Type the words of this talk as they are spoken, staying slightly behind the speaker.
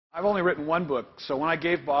I've only written one book, so when I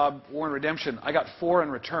gave Bob War and Redemption, I got 4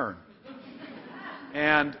 in return.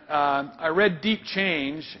 And I read Deep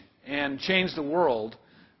Change and Change the World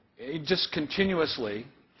just continuously.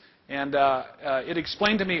 And it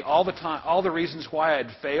explained to me all the time, all the reasons why I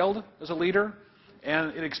had failed as a leader,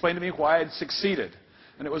 and it explained to me why I had succeeded.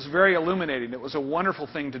 And it was very illuminating. It was a wonderful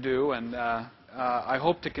thing to do, and I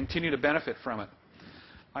hope to continue to benefit from it.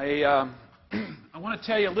 I want to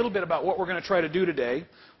tell you a little bit about what we're going to try to do today.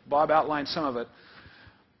 Bob outlined some of it.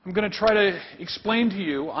 I'm going to try to explain to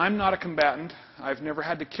you, I'm not a combatant. I've never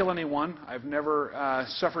had to kill anyone. I've never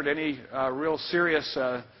suffered any real serious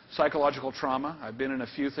psychological trauma. I've been in a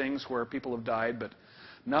few things where people have died, but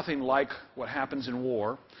nothing like what happens in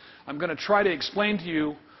war. I'm going to try to explain to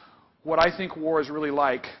you what I think war is really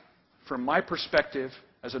like from my perspective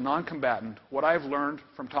as a non-combatant, what I've learned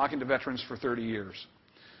from talking to veterans for 30 years.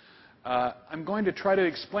 I'm going to try to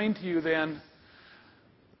explain to you then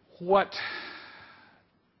what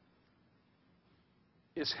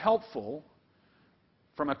is helpful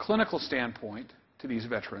from a clinical standpoint to these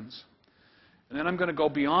veterans. And then I'm going to go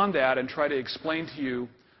beyond that and try to explain to you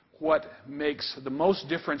what makes the most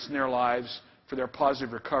difference in their lives for their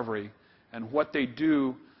positive recovery and what they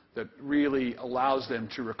do that really allows them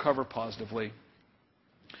to recover positively.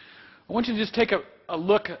 I want you to just take a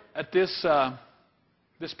look at this,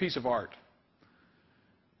 this piece of art.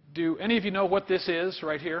 Do any of you know what this is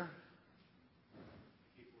right here?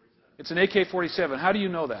 It's an AK-47. How do you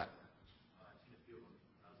know that?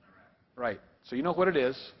 Right. So you know what it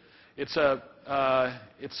is. It's a, I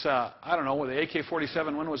don't know, the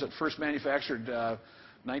AK-47, when was it first manufactured?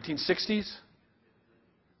 1960s?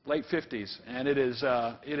 Late 50s. And it is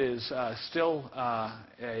still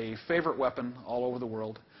a favorite weapon all over the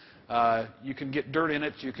world. You can get dirt in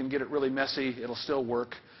it. You can get it really messy. It'll still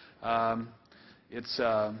work. It's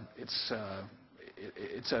a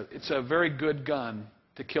very good gun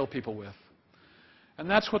to kill people with. And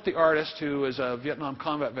that's what the artist, who is a Vietnam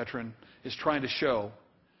combat veteran, is trying to show.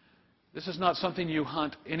 This is not something you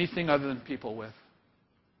hunt anything other than people with.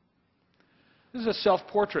 This is a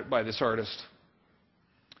self-portrait by this artist.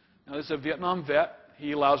 Now, this is a Vietnam vet.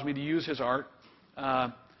 He allows me to use his art.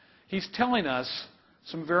 He's telling us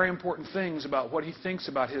some very important things about what he thinks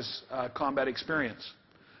about his combat experience.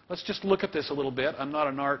 Let's just look at this a little bit. I'm not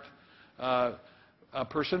an art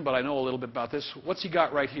person, but I know a little bit about this. What's he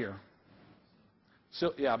got right here?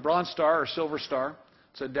 So, yeah, Bronze Star or Silver Star.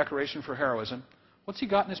 It's a decoration for heroism. What's he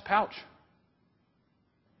got in his pouch?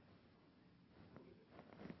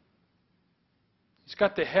 He's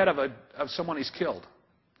got the head of someone he's killed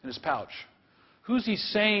in his pouch. Who's he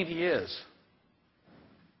saying he is?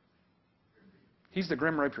 He's the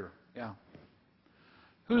Grim Reaper, yeah.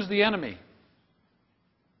 Who's the enemy?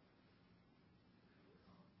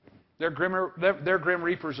 They're Grim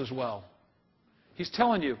Reapers as well. He's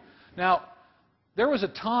telling you. Now, there was a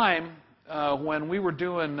time when we were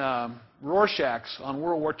doing Rorschachs on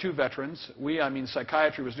World War II veterans. I mean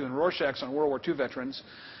psychiatry was doing Rorschachs on World War II veterans.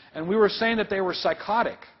 And we were saying that they were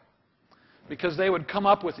psychotic because they would come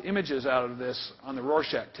up with images out of this on the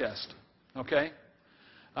Rorschach test. Okay?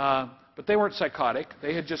 But they weren't psychotic.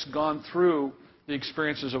 They had just gone through the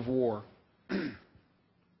experiences of war.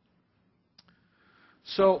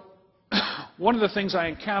 So one of the things I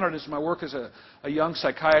encountered as my work as a young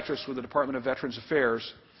psychiatrist with the Department of Veterans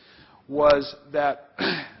Affairs was that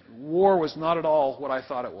war was not at all what I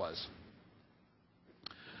thought it was.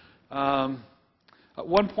 At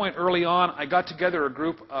one point early on, I got together a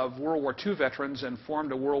group of World War II veterans and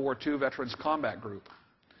formed a World War II Veterans Combat Group.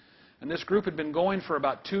 And this group had been going for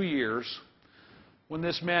about 2 years when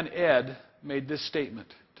this man, Ed, made this statement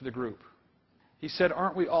to the group. He said,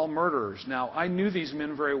 "Aren't we all murderers?" Now, I knew these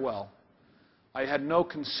men very well. I had no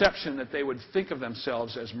conception that they would think of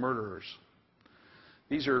themselves as murderers.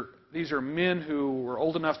 These are men who were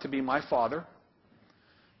old enough to be my father.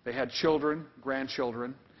 They had children,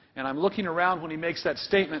 grandchildren. And I'm looking around when he makes that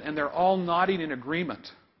statement, and they're all nodding in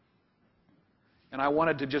agreement. And I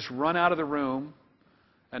wanted to just run out of the room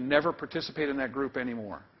and never participate in that group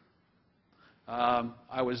anymore.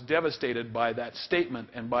 I was devastated by that statement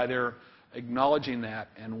and by their acknowledging that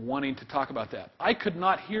and wanting to talk about that. I could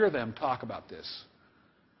not hear them talk about this.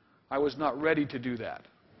 I was not ready to do that.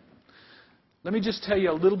 Let me just tell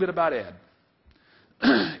you a little bit about Ed.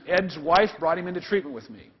 Ed's wife brought him into treatment with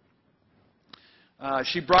me.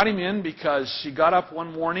 She brought him in because she got up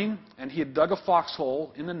one morning and he had dug a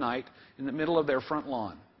foxhole in the night in the middle of their front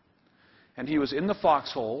lawn. And he was in the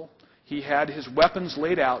foxhole. He had his weapons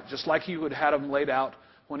laid out just like he would have them laid out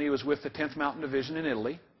when he was with the 10th Mountain Division in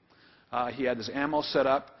Italy. He had his ammo set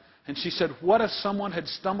up. And she said, what if someone had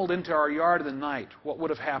stumbled into our yard in the night? What would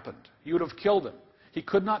have happened? You would have killed him. He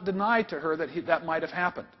could not deny to her that that might have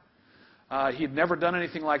happened. He'd never done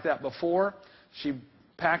anything like that before. She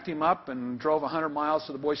packed him up and drove 100 miles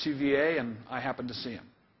to the Boise, VA, and I happened to see him.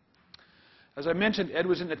 As I mentioned, Ed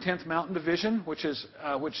was in the 10th Mountain Division, which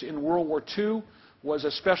in World War II was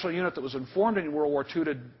a special unit that was informed in World War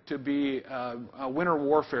II to be a winter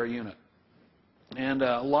warfare unit. And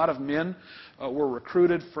a lot of men were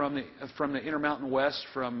recruited from the Intermountain West,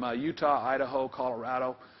 from Utah, Idaho,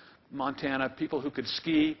 Colorado, Montana. People who could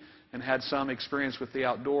ski and had some experience with the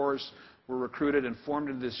outdoors were recruited and formed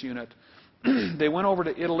into this unit. They went over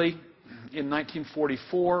to Italy in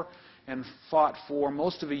 1944 and fought for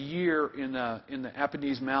most of a year in the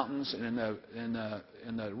Apennines Mountains and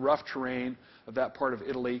in the rough terrain of that part of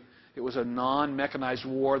Italy. It was a non-mechanized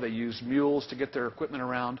war. They used mules to get their equipment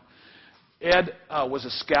around. Ed was a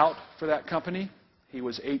scout for that company. He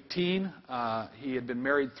was 18. He had been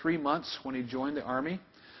married 3 months when he joined the Army.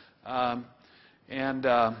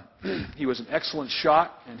 He was an excellent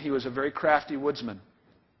shot, and he was a very crafty woodsman.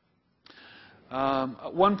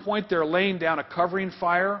 At one point, they're laying down a covering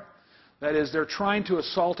fire. That is, they're trying to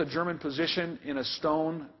assault a German position in a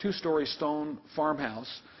two-story stone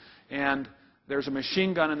farmhouse. And there's a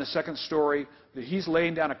machine gun in the second story. He's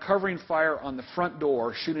laying down a covering fire on the front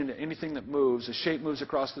door, shooting at anything that moves. A shape moves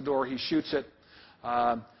across the door. He shoots it.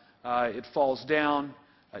 It falls down.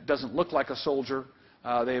 It doesn't look like a soldier.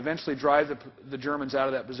 They eventually drive the Germans out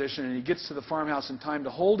of that position, and he gets to the farmhouse in time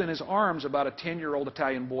to hold in his arms about a 10-year-old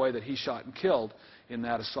Italian boy that he shot and killed in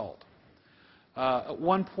that assault. At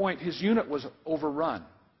one point, his unit was overrun,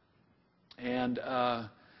 and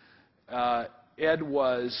Ed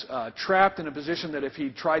was trapped in a position that if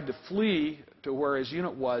he tried to flee to where his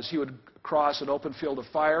unit was, he would cross an open field of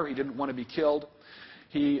fire. He didn't want to be killed.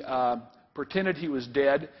 He pretended he was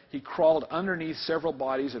dead. He crawled underneath several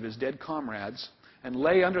bodies of his dead comrades and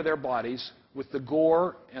lay under their bodies with the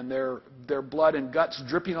gore and their blood and guts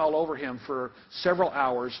dripping all over him for several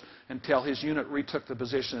hours until his unit retook the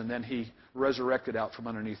position, and then he resurrected out from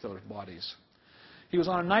underneath those bodies. He was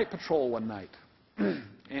on a night patrol one night,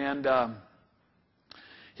 and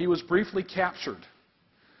he was briefly captured.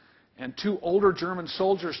 And 2 older German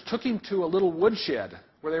soldiers took him to a little woodshed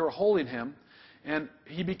where they were holding him, and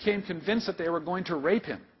he became convinced that they were going to rape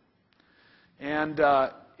him. And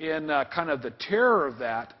in kind of the terror of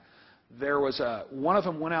that, there was one of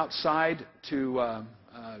them went outside to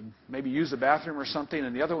maybe use the bathroom or something,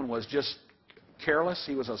 and the other one was just careless.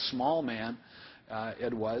 He was a small man,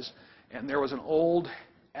 Ed was, and there was an old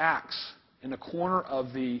axe in the corner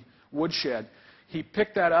of the woodshed. He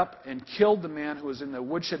picked that up and killed the man who was in the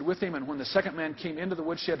woodshed with him, and when the second man came into the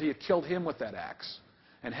woodshed, he had killed him with that axe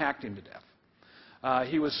and hacked him to death.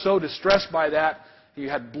 He was so distressed by that, he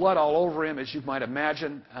had blood all over him, as you might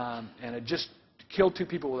imagine, and had just killed 2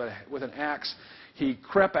 people with an axe. He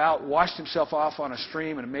crept out, washed himself off on a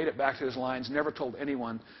stream, and made it back to his lines, never told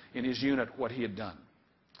anyone in his unit what he had done.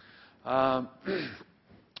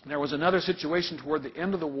 There was another situation toward the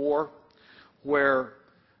end of the war where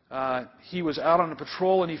he was out on a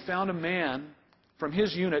patrol, and he found a man from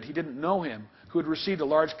his unit, he didn't know him, who had received a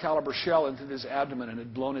large caliber shell into his abdomen and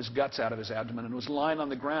had blown his guts out of his abdomen and was lying on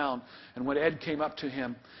the ground. And when Ed came up to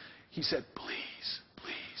him, he said, "Please,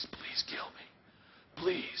 please, please kill me.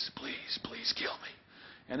 Please, please, please kill me."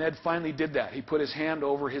 And Ed finally did that. He put his hand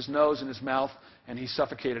over his nose and his mouth, and he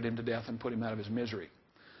suffocated him to death and put him out of his misery.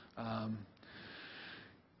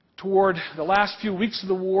 Toward the last few weeks of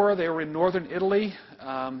the war, they were in northern Italy.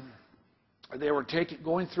 They were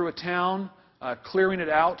going through a town, clearing it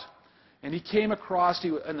out, and he came across,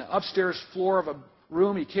 on the upstairs floor of a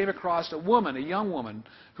room, he came across a woman, a young woman,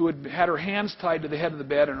 who had her hands tied to the head of the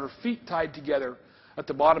bed and her feet tied together at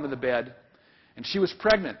the bottom of the bed. And she was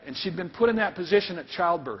pregnant, and she'd been put in that position at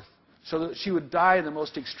childbirth so that she would die in the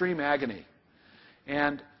most extreme agony.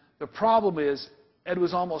 And the problem is, Ed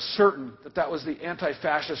was almost certain that that was the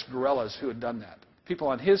anti-fascist guerrillas who had done that. People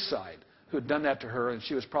on his side who had done that to her, and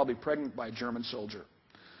she was probably pregnant by a German soldier.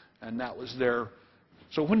 And that was their...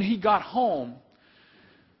 So when he got home,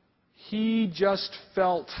 he just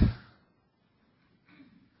felt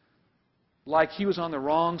like he was on the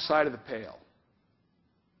wrong side of the pale.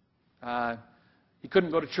 He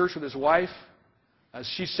couldn't go to church with his wife. As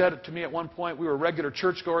she said to me at one point, we were regular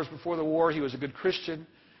churchgoers before the war. He was a good Christian.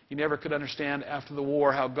 He never could understand after the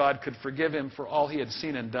war how God could forgive him for all he had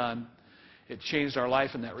seen and done. It changed our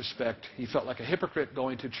life in that respect. He felt like a hypocrite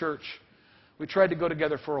going to church. We tried to go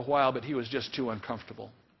together for a while, but he was just too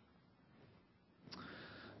uncomfortable.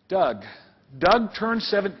 Doug. Doug turned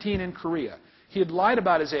 17 in Korea. He had lied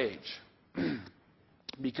about his age.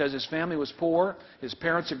 because his family was poor. His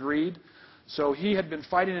parents agreed. So he had been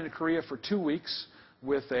fighting in Korea for 2 weeks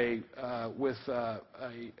with a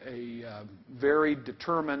very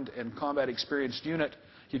determined and combat experienced unit.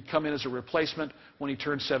 He'd come in as a replacement when he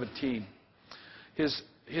turned 17. His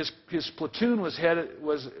platoon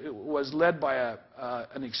was led by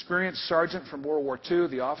an experienced sergeant from World War II.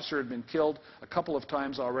 The officer had been killed a couple of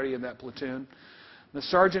times already in that platoon. The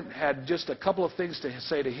sergeant had just a couple of things to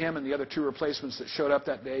say to him and the other 2 replacements that showed up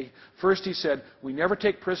that day. First, he said, "We never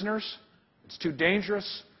take prisoners. It's too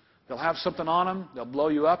dangerous. They'll have something on them. They'll blow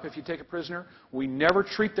you up if you take a prisoner. We never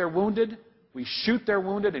treat their wounded. We shoot their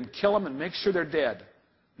wounded and kill them and make sure they're dead.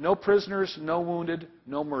 No prisoners, no wounded,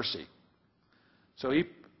 no mercy." So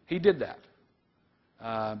he did that.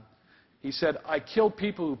 He said, "I killed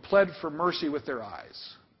people who pled for mercy with their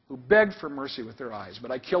eyes, who begged for mercy with their eyes, but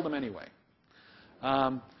I killed them anyway."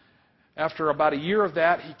 After about a year of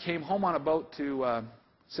that, he came home on a boat to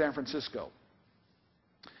San Francisco.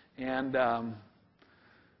 And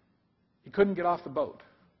he couldn't get off the boat.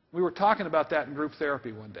 We were talking about that in group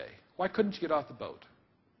therapy one day. "Why couldn't you get off the boat?"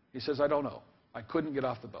 He says, "I don't know. I couldn't get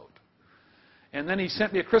off the boat." And then he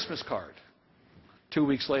sent me a Christmas card 2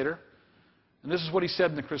 weeks later. And this is what he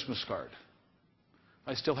said in the Christmas card.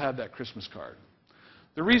 I still have that Christmas card.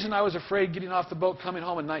 "The reason I was afraid getting off the boat coming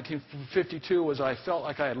home in 1952 was I felt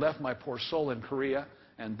like I had left my poor soul in Korea,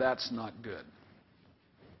 and that's not good."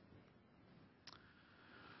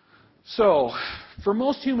 So, for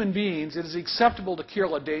most human beings, it is acceptable to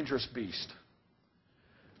kill a dangerous beast,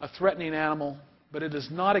 a threatening animal, but it is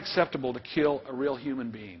not acceptable to kill a real human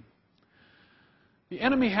being. The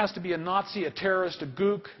enemy has to be a Nazi, a terrorist, a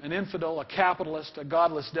gook, an infidel, a capitalist, a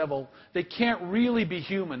godless devil. They can't really be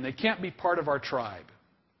human. They can't be part of our tribe.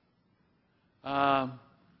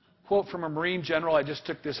 Quote from a Marine general. I just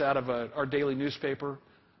took this out of our daily newspaper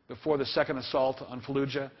before the second assault on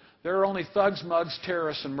Fallujah. "There are only thugs, mugs,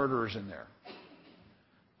 terrorists, and murderers in there."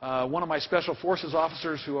 One of my Special Forces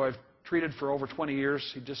officers who I've treated for over 20 years,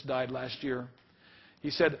 he just died last year,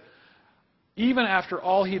 he said, even after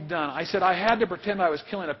all he'd done, I said, "I had to pretend I was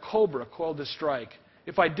killing a cobra coiled to strike.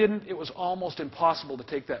 If I didn't, it was almost impossible to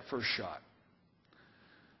take that first shot."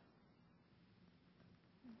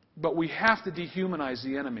 But we have to dehumanize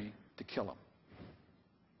the enemy to kill him.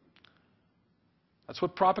 That's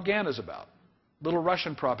what propaganda is about. Little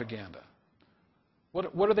Russian propaganda.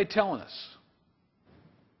 What are they telling us?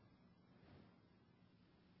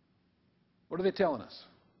 What are they telling us?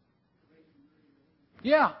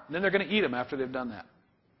 Yeah, and then they're going to eat them after they've done that.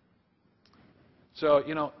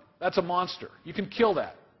 So, that's a monster. You can kill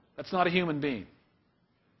that. That's not a human being.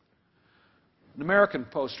 An American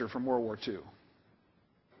poster from World War II.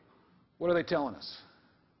 What are they telling us?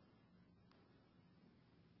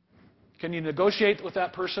 Can you negotiate with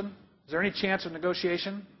that person? Is there any chance of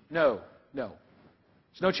negotiation? No. There's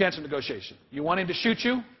no chance of negotiation. You want him to shoot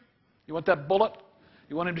you? You want that bullet?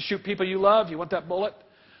 You want him to shoot people you love? You want that bullet?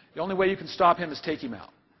 The only way you can stop him is take him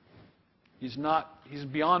out. He's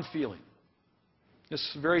beyond feeling.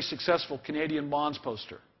 This very successful Canadian Bonds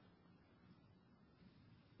poster.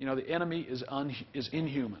 The enemy is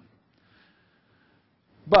inhuman.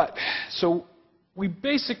 But, so we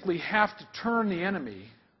basically have to turn the enemy,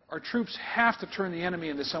 our troops have to turn the enemy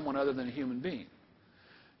into someone other than a human being.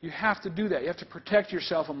 You have to do that. You have to protect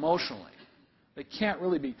yourself emotionally. They can't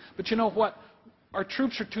really be. But you know what? Our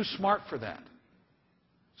troops are too smart for that.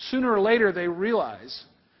 Sooner or later they realize,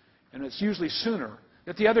 and it's usually sooner,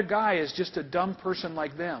 that the other guy is just a dumb person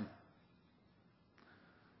like them,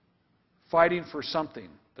 fighting for something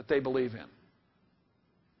that they believe in.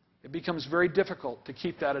 It becomes very difficult to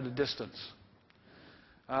keep that at a distance.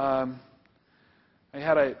 I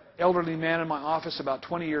had an elderly man in my office about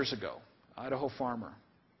 20 years ago, Idaho farmer.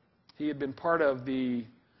 He had been part of the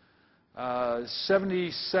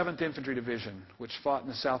 77th Infantry Division, which fought in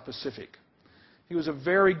the South Pacific. He was a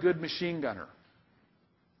very good machine gunner.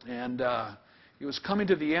 And he was coming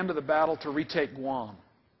to the end of the battle to retake Guam.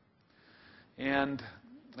 And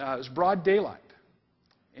it was broad daylight.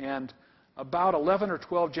 And about 11 or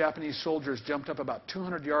 12 Japanese soldiers jumped up about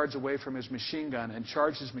 200 yards away from his machine gun and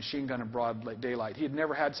charged his machine gun in broad daylight. He had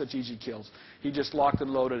never had such easy kills. He just locked and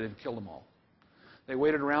loaded and killed them all. They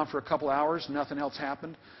waited around for a couple hours. Nothing else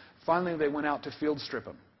happened. Finally, they went out to field strip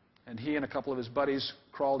him. And he and a couple of his buddies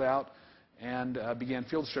crawled out and began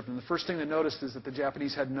field stripping. The first thing they noticed is that the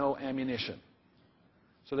Japanese had no ammunition.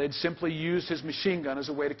 So they'd simply used his machine gun as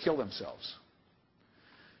a way to kill themselves.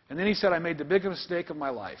 And then he said, "I made the biggest mistake of my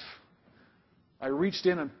life. I reached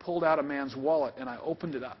in and pulled out a man's wallet and I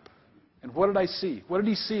opened it up. And what did I see? What did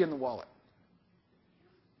he see in the wallet?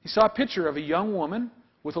 He saw a picture of a young woman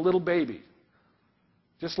with a little baby.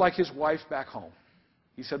 just like his wife back home.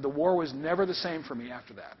 He said, the war was never the same for me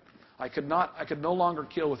after that. I could no longer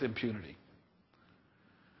kill with impunity.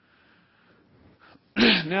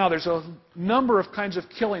 Now, there's a number of kinds of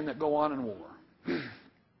killing that go on in war.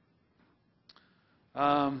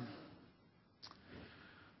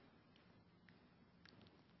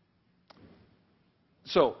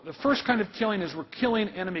 So, the first kind of killing is we're killing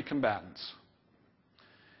enemy combatants.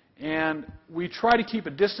 And we try to keep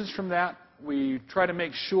a distance from that. We try to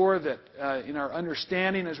make sure that in our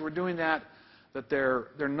understanding as we're doing that, that they're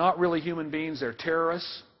not really human beings, they're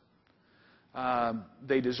terrorists.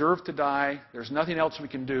 They deserve to die. There's nothing else we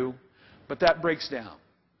can do. But that breaks down.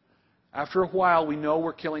 After a while, we know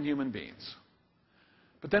we're killing human beings.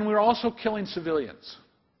 But then we're also killing civilians.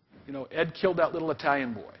 You know, Ed killed that little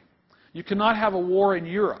Italian boy. You cannot have a war in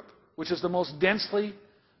Europe, which is the most densely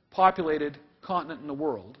populated continent in the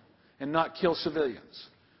world, and not kill civilians.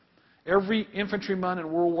 Every infantryman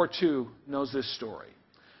in World War II knows this story.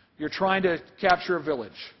 You're trying to capture a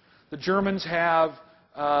village. The Germans have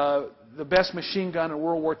the best machine gun in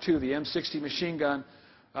World War II, the M60 machine gun,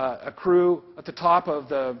 a crew at the top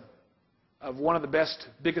of one of the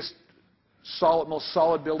biggest, most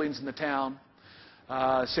solid buildings in the town,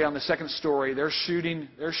 say on the second story. They're shooting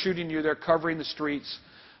you. They're covering the streets.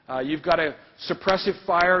 You've got a suppressive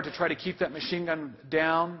fire to try to keep that machine gun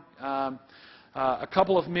down. A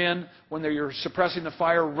couple of men, when you're suppressing the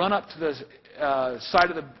fire, run up to the side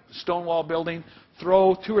of the stone wall building,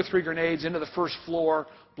 throw 2 or 3 grenades into the first floor,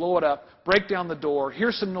 blow it up, break down the door,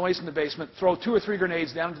 hear some noise in the basement, throw 2 or 3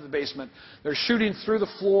 grenades down into the basement. They're shooting through the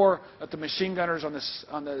floor at the machine gunners on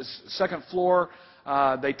the second floor.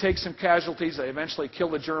 They take some casualties. They eventually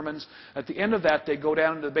kill the Germans. At the end of that, they go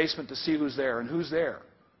down into the basement to see who's there. And who's there?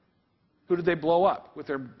 Who did they blow up with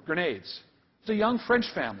their grenades? It's a young French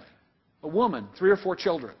family. A woman, 3 or 4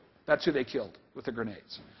 children. That's who they killed with the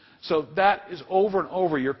grenades. So that is over and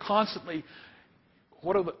over. You're constantly,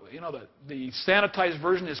 the sanitized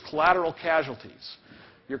version is collateral casualties.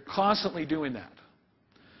 You're constantly doing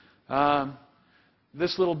that.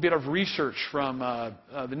 This little bit of research from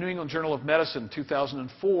the New England Journal of Medicine,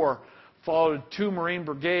 2004, followed 2 Marine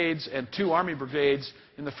brigades and 2 Army brigades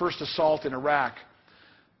in the first assault in Iraq.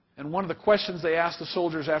 And one of the questions they asked the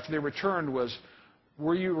soldiers after they returned was,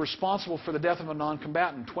 were you responsible for the death of a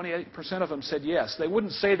non-combatant? 28% of them said yes. They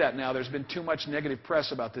wouldn't say that now. There's been too much negative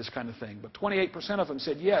press about this kind of thing. But 28% of them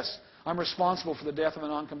said, yes, I'm responsible for the death of a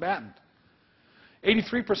non-combatant.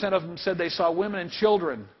 83% of them said they saw women and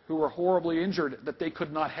children who were horribly injured that they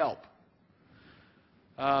could not help.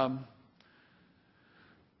 Then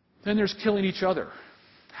there's killing each other.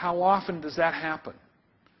 How often does that happen?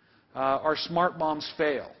 Our smart bombs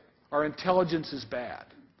fail. Our intelligence is bad.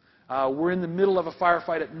 We're in the middle of a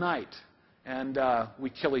firefight at night, and we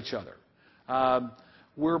kill each other.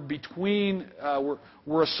 We're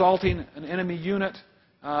assaulting an enemy unit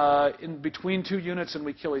in between 2 units, and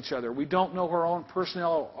we kill each other. We don't know who our own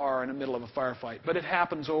personnel are in the middle of a firefight, but it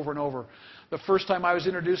happens over and over. The first time I was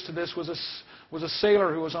introduced to this was a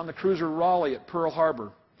sailor who was on the cruiser Raleigh at Pearl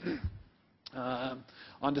Harbor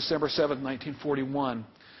on December 7, 1941.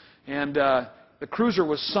 And the cruiser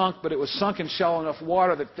was sunk, but it was sunk in shallow enough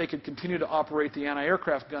water that they could continue to operate the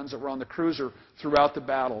anti-aircraft guns that were on the cruiser throughout the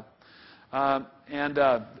battle.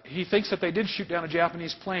 He thinks that they did shoot down a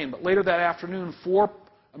Japanese plane, but later that afternoon, 4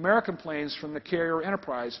 American planes from the carrier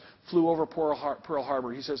Enterprise flew over Pearl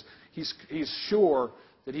Harbor. He says he's sure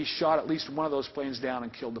that he shot at least one of those planes down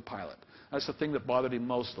and killed the pilot. That's the thing that bothered him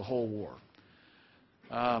most the whole war.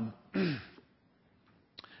 And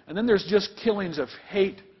then there's just killings of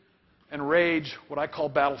hate and rage, what I call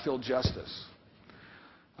battlefield justice.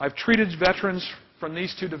 I've treated veterans from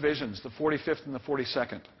these 2 divisions, the 45th and the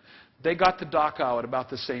 42nd. They got to Dachau at about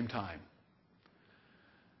the same time.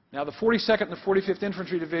 Now, the 42nd and the 45th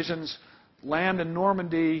Infantry Divisions land in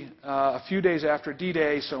Normandy a few days after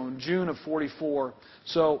D-Day, so in June of 44.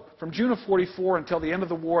 So from June of 44 until the end of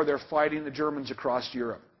the war, they're fighting the Germans across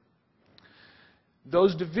Europe.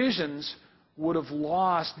 Those divisions would have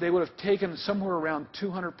lost, they would have taken somewhere around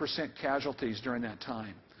 200% casualties during that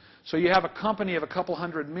time. So you have a company of a couple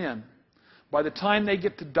hundred men. By the time they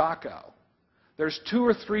get to Dachau, there's 2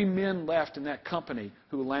 or 3 men left in that company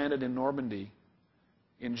who landed in Normandy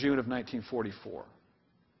in June of 1944.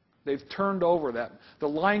 They've turned over that. The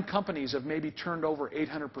line companies have maybe turned over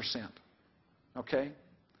 800%. Okay?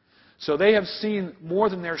 So they have seen more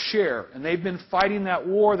than their share, and they've been fighting that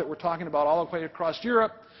war that we're talking about all the way across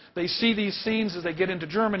Europe. They see these scenes as they get into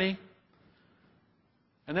Germany,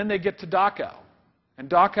 and then they get to Dachau. And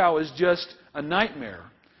Dachau is just a nightmare.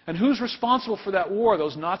 And who's responsible for that war?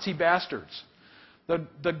 Those Nazi bastards.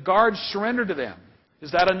 The guards surrendered to them.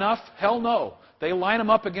 Is that enough? Hell no. They line them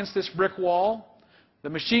up against this brick wall. The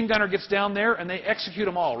machine gunner gets down there, and they execute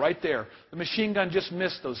them all right there. The machine gun just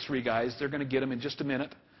missed those 3 guys. They're going to get them in just a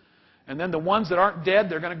minute. And then the ones that aren't dead,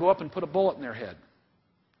 they're going to go up and put a bullet in their head.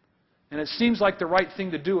 And it seems like the right thing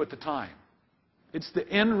to do at the time. It's the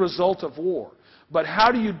end result of war. But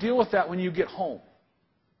how do you deal with that when you get home?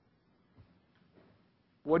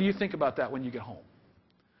 What do you think about that when you get home?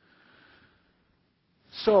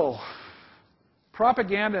 So,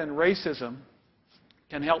 propaganda and racism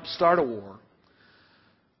can help start a war,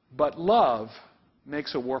 but love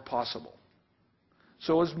makes a war possible.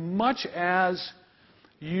 So as much as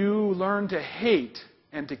you learn to hate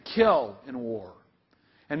and to kill in war,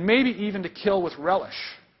 and maybe even to kill with relish,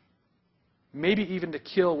 maybe even to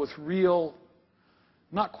kill with real,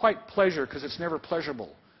 not quite pleasure because it's never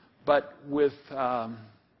pleasurable, but with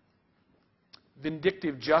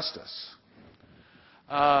vindictive justice.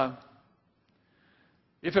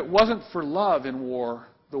 If it wasn't for love in war,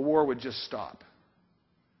 the war would just stop.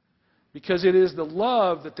 Because it is the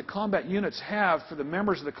love that the combat units have for the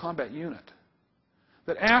members of the combat unit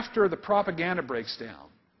that after the propaganda breaks down,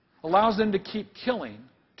 allows them to keep killing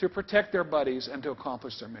to protect their buddies and to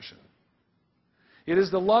accomplish their mission. It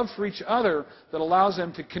is the love for each other that allows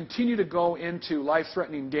them to continue to go into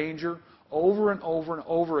life-threatening danger over and over and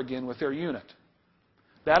over again with their unit.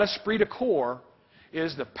 That esprit de corps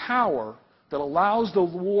is the power that allows the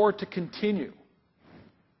war to continue.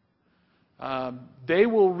 They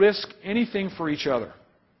will risk anything for each other.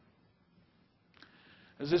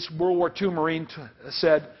 As this World War II Marine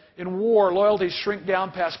said, in war, loyalties shrink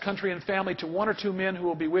down past country and family to 1 or 2 men who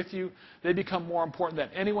will be with you. They become more important than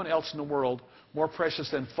anyone else in the world, more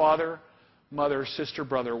precious than father, mother, sister,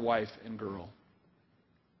 brother, wife, and girl.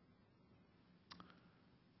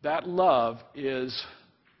 That love is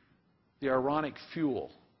the ironic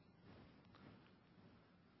fuel.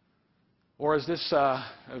 Or as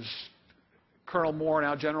Colonel Moore,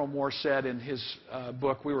 now General Moore, said in his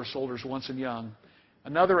book, We Were Soldiers Once and Young,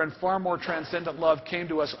 another and far more transcendent love came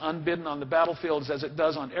to us unbidden on the battlefields as it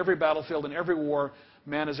does on every battlefield in every war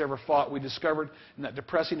man has ever fought. We discovered in that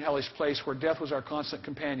depressing, hellish place where death was our constant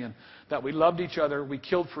companion that we loved each other, we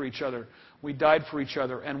killed for each other, we died for each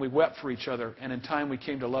other, and we wept for each other, and in time we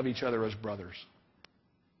came to love each other as brothers.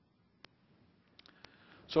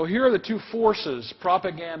 So here are the 2 forces,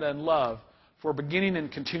 propaganda and love, for beginning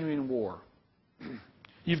and continuing war.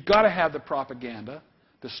 You've got to have the propaganda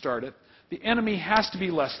to start it. The enemy has to be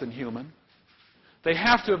less than human. They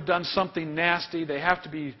have to have done something nasty. They have to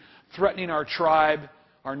be threatening our tribe,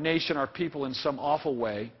 our nation, our people in some awful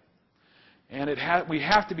way. And we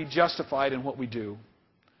have to be justified in what we do.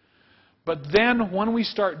 But then when we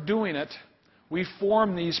start doing it, we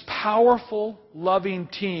form these powerful, loving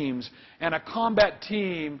teams. And a combat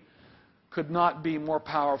team could not be more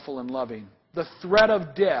powerful and loving. The threat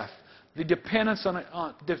of death, the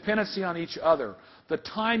dependency on each other, the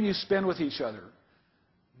time you spend with each other,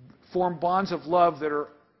 form bonds of love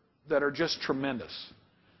that are just tremendous.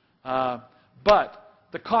 But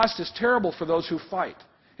the cost is terrible for those who fight.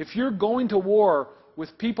 If you're going to war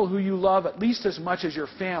with people who you love at least as much as your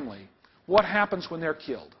family, what happens when they're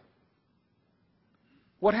killed?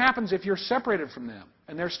 What happens if you're separated from them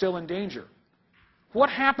and they're still in danger? What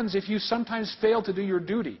happens if you sometimes fail to do your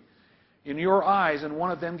duty in your eyes and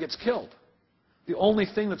one of them gets killed? The only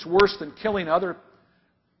thing that's worse than killing other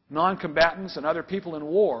non-combatants and other people in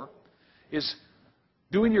war is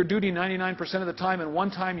doing your duty 99% of the time, and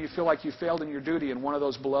one time you feel like you failed in your duty and one of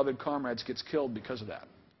those beloved comrades gets killed because of that.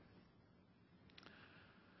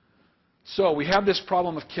 So we have this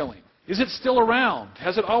problem of killing. Is it still around?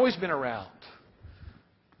 Has it always been around?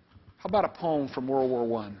 How about a poem from World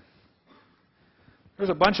War I? There's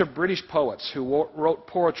a bunch of British poets who wrote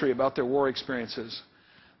poetry about their war experiences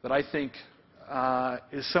that I think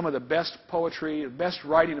is some of the best poetry, the best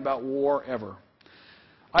writing about war ever.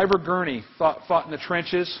 Ivor Gurney fought in the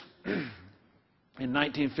trenches in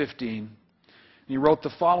 1915. He wrote the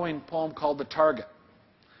following poem called The Target.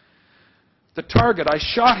 The target, I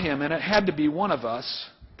shot him, and it had to be one of us.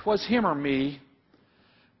 'Twas him or me.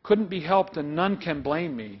 Couldn't be helped, and none can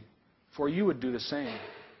blame me, for you would do the same.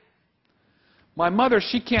 My mother,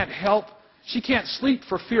 she can't sleep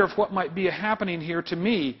for fear of what might be happening here to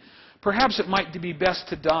me. Perhaps it might be best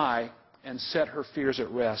to die and set her fears at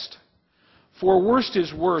rest. For worst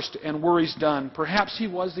is worst, and worry's done. Perhaps he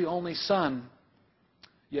was the only son.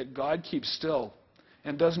 Yet God keeps still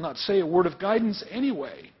and does not say a word of guidance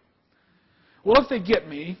anyway. Well, if they get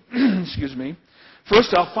me, excuse me,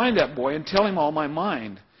 first I'll find that boy and tell him all my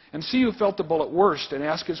mind, and see who felt the bullet worst, and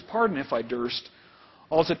ask his pardon if I durst.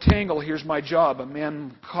 All's a tangle, here's my job, a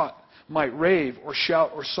man might rave or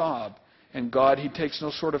shout or sob, and God, he takes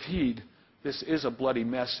no sort of heed. This is a bloody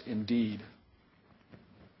mess indeed.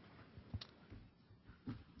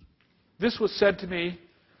 This was said to me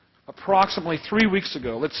approximately 3 weeks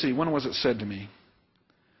ago. Let's see, when was it said to me?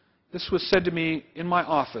 This was said to me in my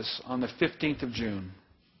office on the 15th of June.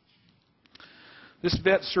 This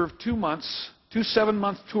vet served 2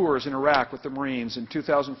 7-month tours in Iraq with the Marines in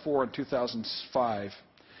 2004 and 2005.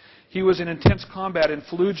 He was in intense combat in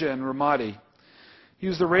Fallujah and Ramadi. He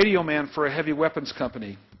was the radio man for a heavy weapons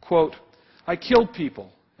company. Quote, I killed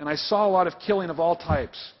people, and I saw a lot of killing of all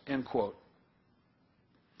types, end quote.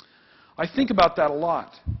 I think about that a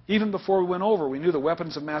lot. Even before we went over, we knew the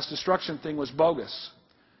weapons of mass destruction thing was bogus.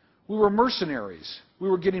 We were mercenaries. We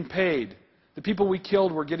were getting paid. The people we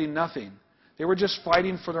killed were getting nothing. They were just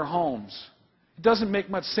fighting for their homes. It doesn't make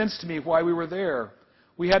much sense to me why we were there.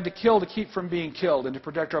 We had to kill to keep from being killed and to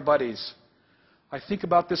protect our buddies. I think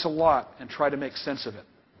about this a lot and try to make sense of it.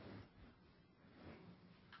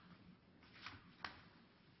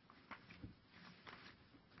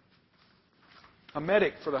 A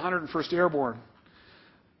medic for the 101st Airborne,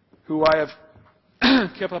 who I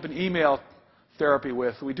have kept up an email therapy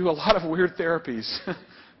with. We do a lot of weird therapies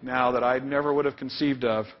now that I never would have conceived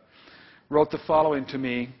of. Wrote the following to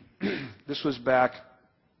me. This was back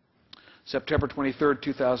September 23rd,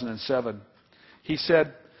 2007. He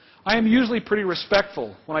said, I am usually pretty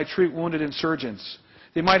respectful when I treat wounded insurgents.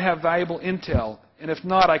 They might have valuable intel, and if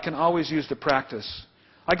not, I can always use the practice.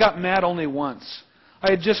 I got mad only once.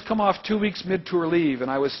 I had just come off 2 weeks mid-tour leave, and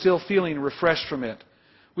I was still feeling refreshed from it.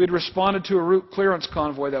 We had responded to a route clearance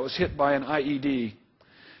convoy that was hit by an IED.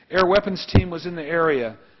 Air weapons team was in the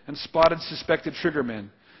area and spotted suspected triggermen.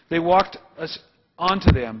 They walked us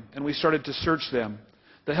onto them, and we started to search them.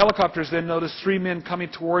 The helicopters then noticed 3 men coming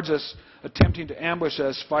towards us, attempting to ambush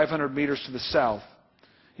us 500 meters to the south.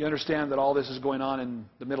 You understand that all this is going on in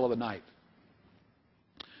the middle of the night.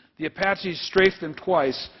 The Apaches strafed them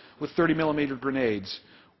twice with 30-millimeter grenades.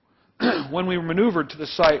 When we maneuvered to the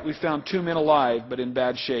site, we found 2 men alive, but in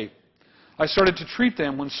bad shape. I started to treat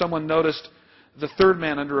them when someone noticed the 3rd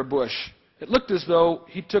man under a bush. It looked as though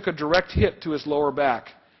he took a direct hit to his lower back.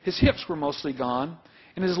 His hips were mostly gone,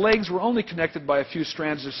 and his legs were only connected by a few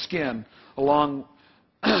strands of skin, along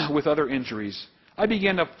with other injuries. I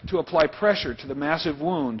began to apply pressure to the massive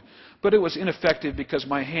wound, but it was ineffective because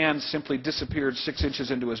my hand simply disappeared 6 inches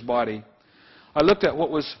into his body. I looked at what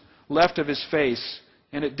was left of his face,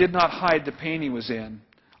 and it did not hide the pain he was in.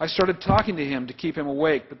 I started talking to him to keep him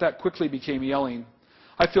awake, but that quickly became yelling.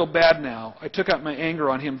 I feel bad now. I took out my anger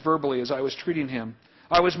on him verbally as I was treating him.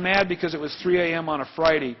 I was mad because it was 3 a.m. on a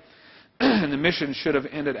Friday, and the mission should have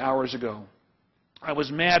ended hours ago. I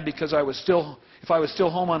was mad because if I was still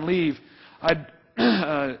home on leave, I'd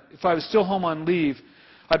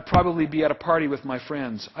probably be at a party with my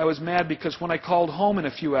friends. I was mad because when I called home in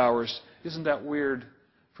a few hours, isn't that weird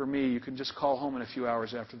for me? You can just call home in a few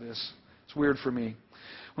hours after this. It's weird for me.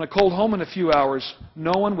 When I called home in a few hours,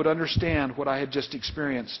 no one would understand what I had just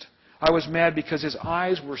experienced. I was mad because his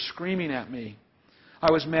eyes were screaming at me. I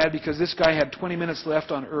was mad because this guy had 20 minutes left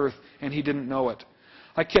on Earth and he didn't know it.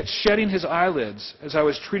 I kept shedding his eyelids as I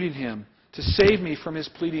was treating him to save me from his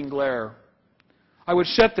pleading glare. I would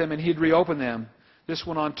shut them and he'd reopen them. This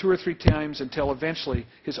went on 2 or 3 times until eventually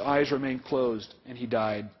his eyes remained closed and he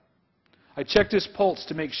died. I checked his pulse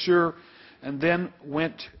to make sure and then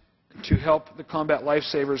went to help the combat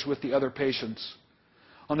lifesavers with the other patients.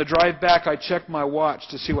 On the drive back, I checked my watch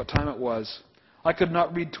to see what time it was. I could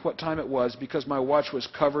not read what time it was because my watch was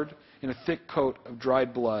covered in a thick coat of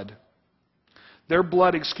dried blood. Their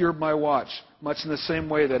blood obscured my watch, much in the same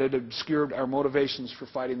way that it obscured our motivations for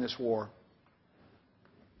fighting this war.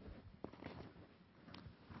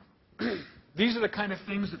 These are the kind of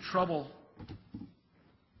things that trouble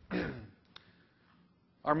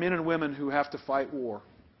our men and women who have to fight war.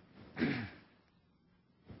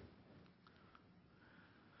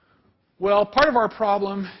 Well, part of our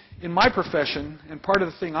problem in my profession, and part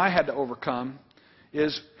of the thing I had to overcome,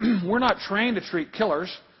 is we're not trained to treat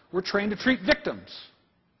killers, we're trained to treat victims.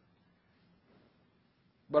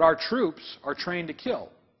 But our troops are trained to kill.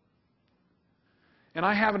 And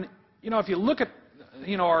I haven't, if you look at,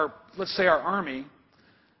 let's say our Army,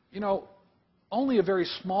 only a very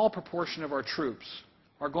small proportion of our troops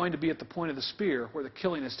are going to be at the point of the spear where the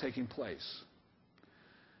killing is taking place.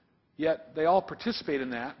 Yet they all participate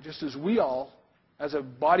in that, just as we all, as a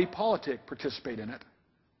body politic, participate in it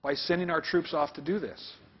by sending our troops off to do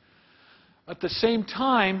this. At the same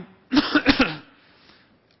time,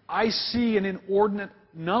 I see an inordinate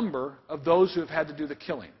number of those who have had to do the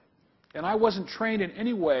killing. And I wasn't trained in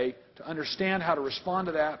any way to understand how to respond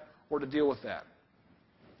to that or to deal with that.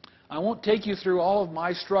 I won't take you through all of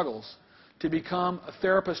my struggles to become a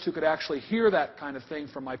therapist who could actually hear that kind of thing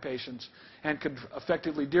from my patients and could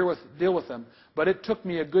effectively deal with them, but it took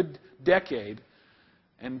me a good decade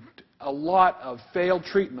and a lot of failed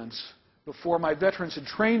treatments before my veterans had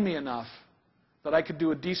trained me enough that I could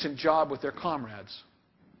do a decent job with their comrades.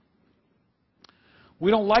 We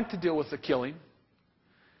don't like to deal with the killing,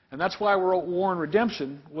 and that's why we wrote War and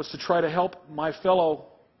Redemption, was to try to help my fellow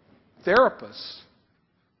therapists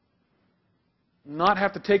not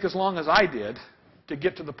have to take as long as I did to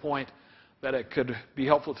get to the point that it could be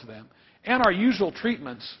helpful to them. And our usual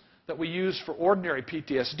treatments that we use for ordinary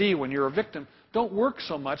PTSD when you're a victim don't work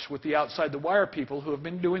so much with the outside-the-wire people who have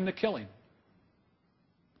been doing the killing.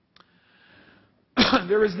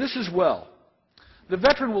 There is this as well. The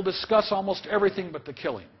veteran will discuss almost everything but the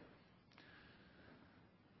killing.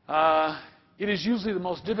 It is usually the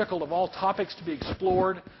most difficult of all topics to be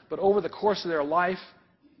explored, but over the course of their life,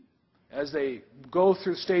 as they go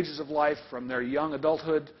through stages of life from their young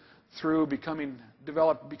adulthood through becoming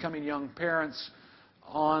young parents,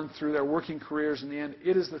 on through their working careers in the end,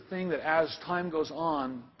 it is the thing that as time goes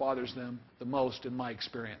on bothers them the most in my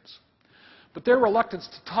experience. But their reluctance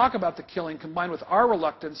to talk about the killing combined with our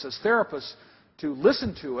reluctance as therapists to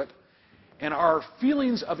listen to it and our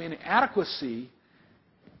feelings of inadequacy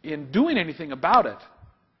in doing anything about it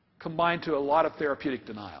combined to a lot of therapeutic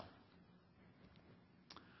denial.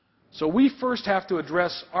 So we first have to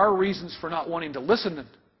address our reasons for not wanting to listen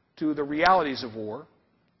to the realities of war,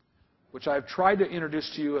 which I've tried to introduce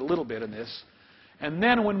to you a little bit in this. And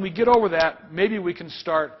then when we get over that, maybe we can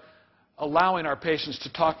start allowing our patients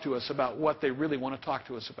to talk to us about what they really want to talk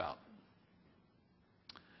to us about.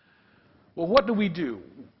 Well, what do we do?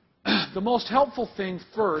 The most helpful thing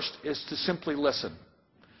first is to simply listen.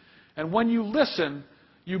 And when you listen,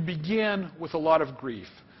 you begin with a lot of grief.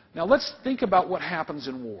 Now let's think about what happens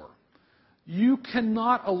in war. You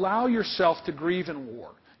cannot allow yourself to grieve in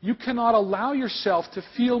war. You cannot allow yourself to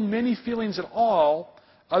feel many feelings at all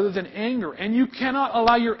other than anger. And you cannot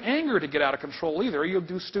allow your anger to get out of control either, or you'll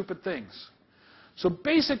do stupid things. So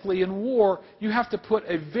basically in war, you have to put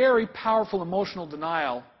a very powerful emotional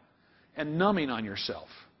denial and numbing on yourself.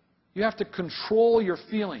 You have to control your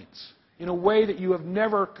feelings in a way that you have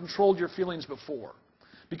never controlled your feelings before.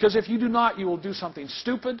 Because if you do not, you will do something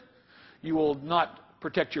stupid, you will not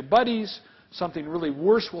protect your buddies, something really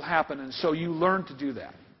worse will happen, and so you learn to do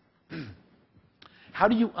that. How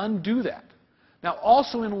do you undo that? Now,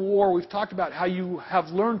 also in war, we've talked about how you have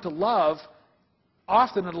learned to love,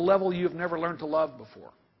 often at a level you've never learned to love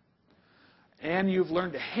before. And you've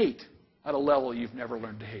learned to hate at a level you've never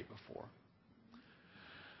learned to hate before.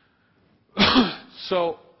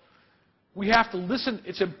 So we have to listen.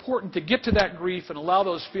 It's important to get to that grief and allow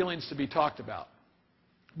those feelings to be talked about.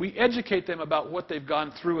 We educate them about what they've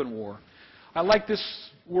gone through in war. I like this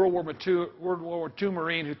World War II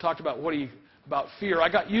Marine who talked about about fear. I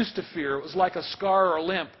got used to fear. It was like a scar or a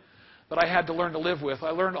limp that I had to learn to live with. I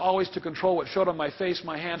learned always to control what showed on my face,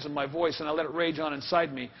 my hands, and my voice, and I let it rage on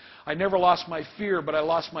inside me. I never lost my fear, but I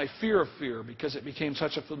lost my fear of fear because it became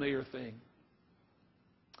such a familiar thing.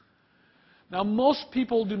 Now, most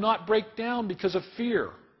people do not break down because of fear.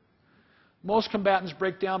 Most combatants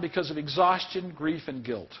break down because of exhaustion, grief, and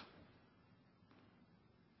guilt.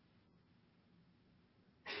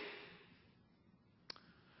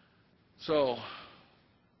 So,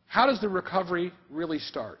 how does the recovery really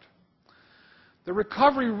start? The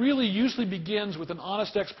recovery really usually begins with an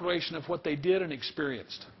honest exploration of what they did and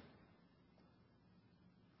experienced.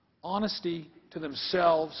 Honesty to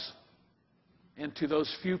themselves and to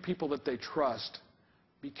those few people that they trust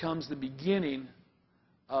becomes the beginning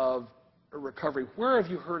of a recovery. Where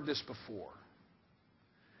have you heard this before?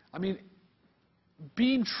 I mean,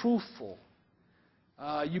 being truthful,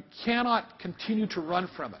 you cannot continue to run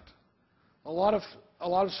from it. A lot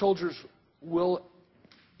of soldiers will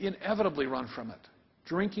inevitably run from it.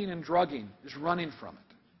 Drinking and drugging is running from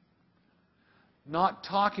it. Not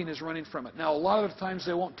talking is running from it. Now, a lot of the times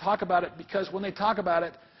they won't talk about it because when they talk about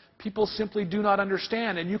it, people simply do not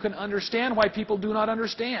understand. And you can understand why people do not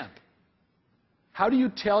understand. How do you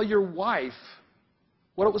tell your wife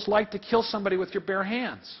what it was like to kill somebody with your bare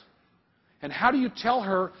hands? And how do you tell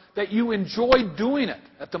her that you enjoyed doing it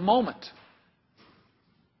at the moment?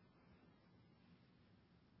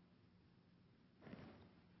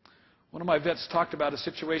 One of my vets talked about a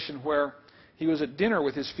situation where he was at dinner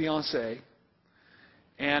with his fiancée,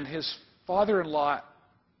 and his father-in-law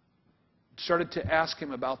started to ask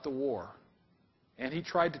him about the war. And he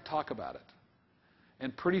tried to talk about it.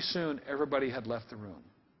 And pretty soon, everybody had left the room.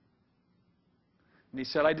 And he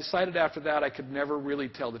said, I decided after that I could never really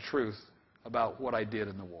tell the truth about what I did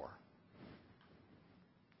in the war.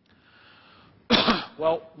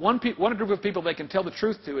 Well, one group of people they can tell the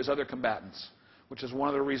truth to is other combatants, which is one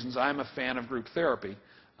of the reasons I'm a fan of group therapy.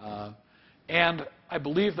 And I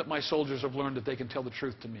believe that my soldiers have learned that they can tell the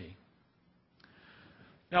truth to me.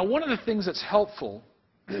 Now, one of the things that's helpful,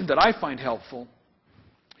 that I find helpful,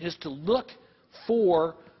 is to look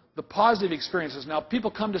for the positive experiences. Now, people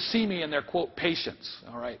come to see me and they're, quote, patients,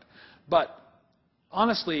 all right? But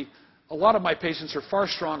honestly, a lot of my patients are far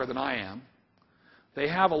stronger than I am. They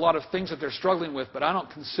have a lot of things that they're struggling with, but I don't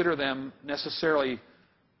consider them necessarily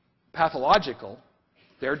pathological.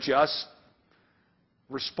 They're just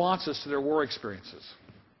responses to their war experiences.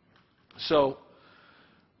 So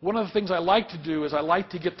one of the things I like to do is I like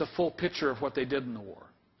to get the full picture of what they did in the war.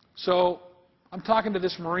 So I'm talking to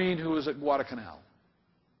this Marine who was at Guadalcanal.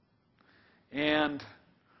 And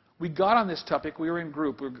we got on this topic. We were in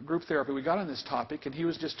group therapy. We got on this topic, and he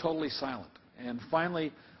was just totally silent. And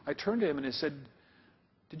finally, I turned to him and I said,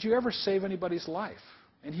 did you ever save anybody's life?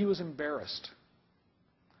 And he was embarrassed.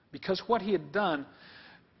 Because what he had done,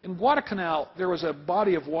 in Guadalcanal, there was a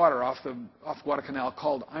body of water off Guadalcanal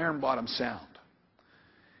called Iron Bottom Sound.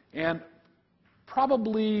 And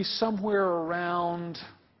probably somewhere around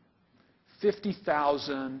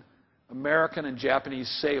 50,000 American and Japanese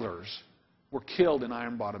sailors were killed in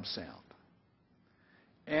Iron Bottom Sound.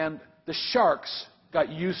 And the sharks got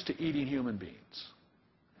used to eating human beings.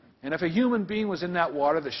 And if a human being was in that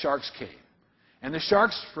water, the sharks came. And the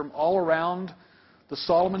sharks from all around the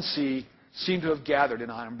Solomon Sea seemed to have gathered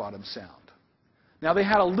in Iron Bottom Sound. Now, they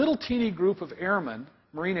had a little teeny group of airmen,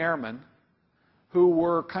 Marine airmen, who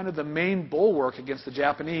were kind of the main bulwark against the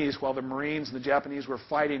Japanese while the Marines and the Japanese were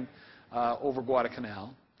fighting over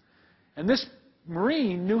Guadalcanal. And this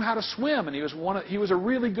Marine knew how to swim, and he was a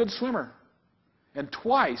really good swimmer. And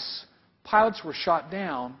twice, pilots were shot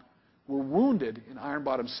down, were wounded in Iron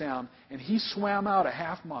Bottom Sound, and he swam out a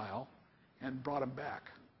half mile and brought them back.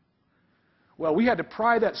 Well, we had to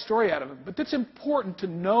pry that story out of him, but it's important to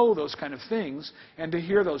know those kind of things and to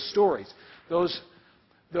hear those stories, those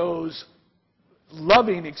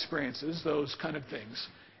loving experiences, those kind of things.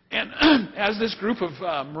 And as this group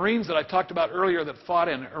of Marines that I talked about earlier that fought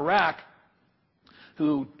in Iraq,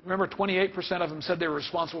 who, remember, 28% of them said they were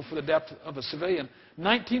responsible for the death of a civilian.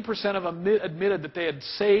 19% of them admitted that they had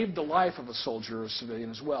saved the life of a soldier or a civilian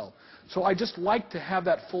as well. So I just like to have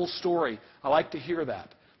that full story. I like to hear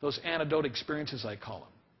that, those anecdote experiences, I call them.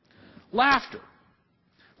 Laughter.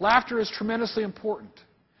 Laughter is tremendously important.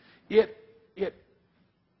 It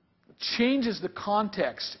changes the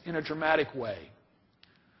context in a dramatic way.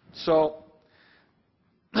 So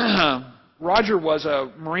Roger was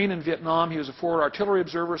a Marine in Vietnam. He was a forward artillery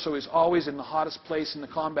observer, so he was always in the hottest place in the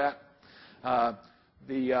combat.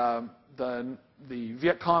 The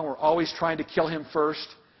Viet Cong were always trying to kill him first.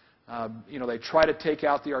 They try to take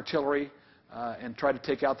out the artillery and try to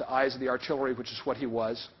take out the eyes of the artillery, which is what he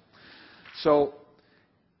was. So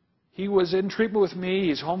he was in treatment with me.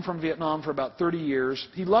 He's home from Vietnam for about 30 years.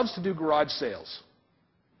 He loves to do garage sales.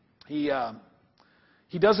 He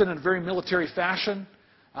does it in a very military fashion.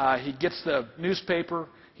 He gets the newspaper,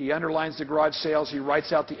 he underlines the garage sales, he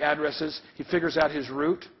writes out the addresses, he figures out his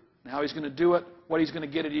route, and how he's going to do it, what he's going to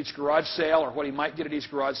get at each garage sale, or what he might get at each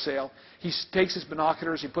garage sale. He takes his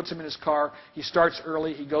binoculars, he puts them in his car, he starts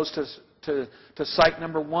early, he goes to site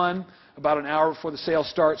number 1 about an hour before the sale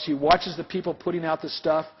starts. He watches the people putting out the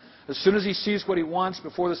stuff. As soon as he sees what he wants,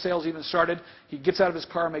 before the sale's even started, he gets out of his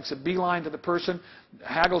car, makes a beeline to the person,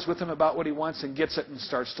 haggles with him about what he wants, and gets it and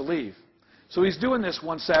starts to leave. So he's doing this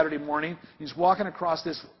one Saturday morning. He's walking across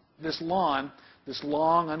this lawn, this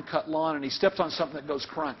long, uncut lawn, and he steps on something that goes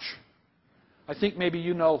crunch. I think maybe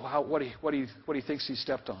you know what he thinks he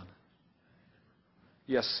stepped on.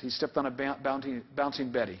 Yes, he stepped on a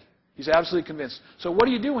bouncing Betty. He's absolutely convinced. So what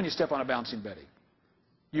do you do when you step on a bouncing Betty?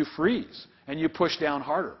 You freeze, and you push down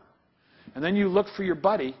harder. And then you look for your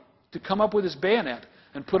buddy to come up with his bayonet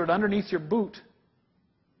and put it underneath your boot.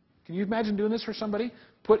 Can you imagine doing this for somebody?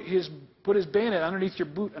 Put his bayonet underneath your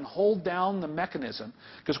boot and hold down the mechanism.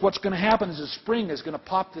 Because what's going to happen is a spring is going to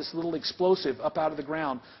pop this little explosive up out of the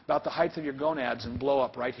ground about the height of your gonads and blow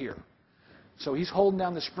up right here. So he's holding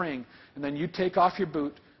down the spring, and then you take off your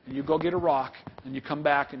boot, and you go get a rock, and you come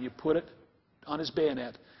back, and you put it on his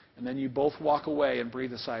bayonet, and then you both walk away and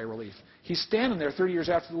breathe a sigh of relief. He's standing there 30 years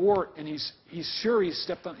after the war, and he's sure he's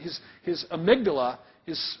stepped on his amygdala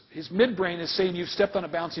his midbrain is saying, you've stepped on a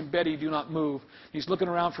bouncing Betty, do not move. He's looking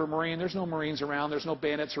around for a Marine. There's no Marines around. There's no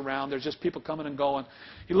bayonets around. There's just people coming and going.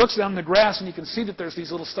 He looks down in the grass, and you can see that there's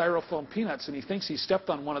these little styrofoam peanuts, and he thinks he stepped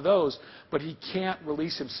on one of those, but he can't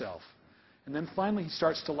release himself. And then finally he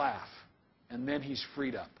starts to laugh, and then he's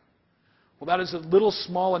freed up. Well, that is a little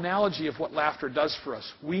small analogy of what laughter does for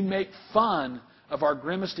us. We make fun of our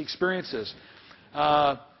grimmest experiences.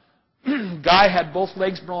 Guy had both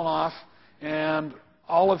legs blown off, and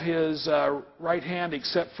all of his right hand,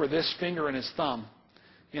 except for this finger and his thumb,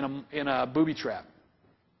 in a booby trap.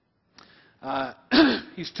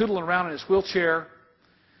 He's tootling around in his wheelchair.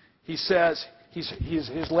 He says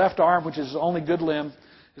his left arm, which is his only good limb,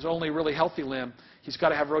 his only really healthy limb, he's got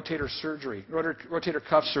to have rotator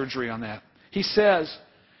cuff surgery on that. He says,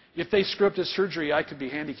 if they screw up this surgery, I could be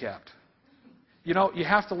handicapped. You know, you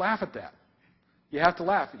have to laugh at that. You have to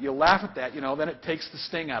laugh. You laugh at that, then it takes the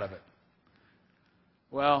sting out of it.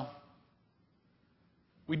 Well,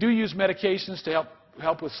 we do use medications to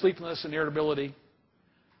help with sleepiness and irritability.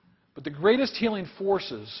 But the greatest healing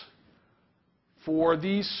forces for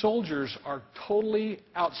these soldiers are totally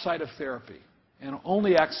outside of therapy and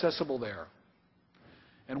only accessible there.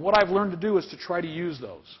 And what I've learned to do is to try to use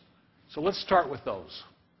those. So let's start with those.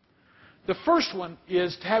 The first one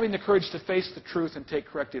is having the courage to face the truth and take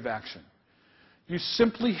corrective action. You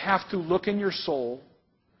simply have to look in your soul,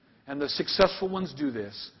 and the successful ones do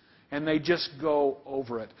this, and they just go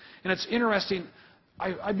over it. And it's interesting,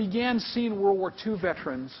 I began seeing World War II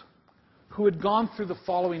veterans who had gone through the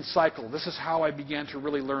following cycle. This is how I began to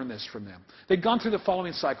really learn this from them. They'd gone through the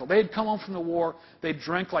following cycle. They had come home from the war. They'd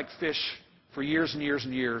drank like fish for years and years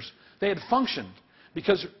and years. They had functioned.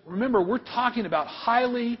 Because remember, we're talking about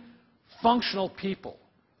highly functional people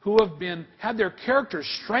who have had their characters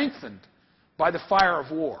strengthened by the fire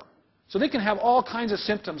of war. So they can have all kinds of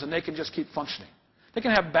symptoms and they can just keep functioning. They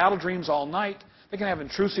can have battle dreams all night. They can have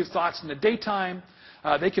intrusive thoughts in the daytime.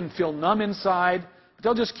 They can feel numb inside. But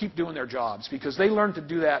they'll just keep doing their jobs because they learned to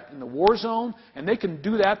do that in the war zone, and they can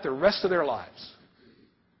do that the rest of their lives.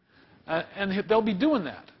 And they'll be doing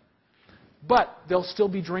that. But they'll still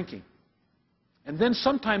be drinking. And then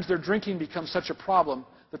sometimes their drinking becomes such a problem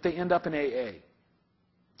that they end up in AA.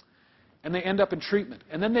 And they end up in treatment.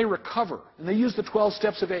 And then they recover. And they use the 12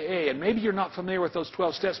 steps of AA. And maybe you're not familiar with those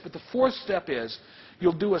 12 steps, but the fourth step is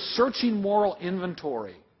you'll do a searching moral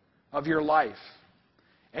inventory of your life.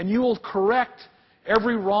 And you will correct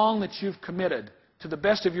every wrong that you've committed to the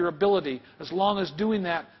best of your ability, as long as doing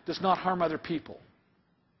that does not harm other people.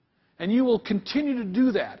 And you will continue to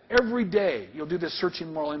do that every day. You'll do this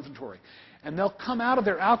searching moral inventory. And they'll come out of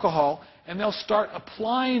their alcohol and they'll start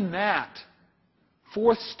applying that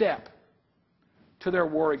fourth step to their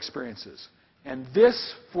war experiences. And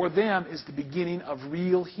this, for them, is the beginning of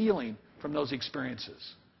real healing from those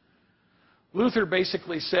experiences. Luther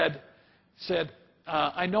basically said,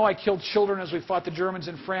 I know I killed children as we fought the Germans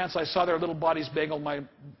in France. I saw their little bodies mangled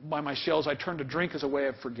by my shells. I turned to drink as a way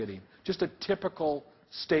of forgetting. Just a typical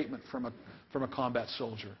statement from a combat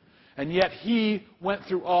soldier. And yet he went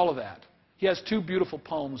through all of that. He has two beautiful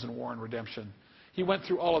poems in War and Redemption. He went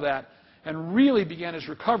through all of that and really began his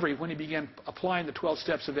recovery when he began applying the 12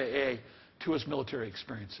 steps of AA to his military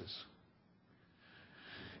experiences.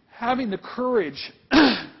 Having the courage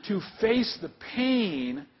to face the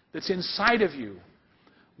pain that's inside of you.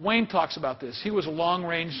 Wayne talks about this. He was a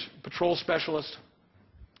long-range patrol specialist,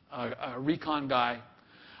 a recon guy.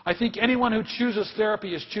 I think anyone who chooses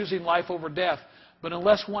therapy is choosing life over death, but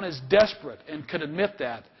unless one is desperate and can admit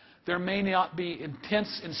that, there may not be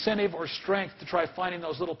intense incentive or strength to try finding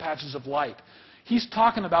those little patches of light. He's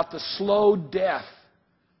talking about the slow death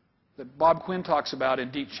that Bob Quinn talks about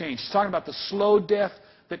in Deep Change. He's talking about the slow death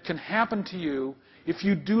that can happen to you if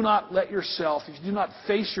you do not let yourself, if you do not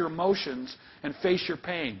face your emotions and face your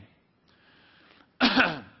pain.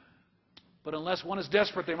 But unless one is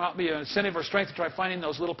desperate, there might be an incentive or strength to try finding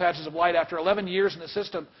those little patches of light. After 11 years in the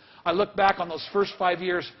system, I look back on those first 5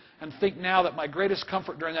 years and think now that my greatest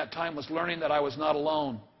comfort during that time was learning that I was not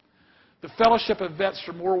alone. The fellowship of vets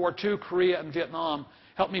from World War II, Korea, and Vietnam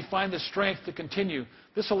helped me find the strength to continue.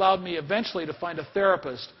 This allowed me eventually to find a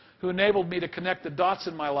therapist who enabled me to connect the dots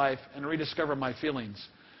in my life and rediscover my feelings,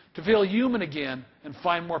 to feel human again and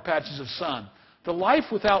find more patches of sun. The life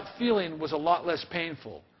without feeling was a lot less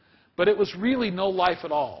painful, but it was really no life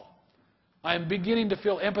at all. I am beginning to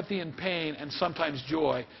feel empathy and pain and sometimes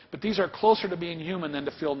joy, but these are closer to being human than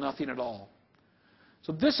to feel nothing at all.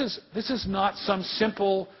 So this is not some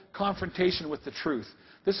simple confrontation with the truth.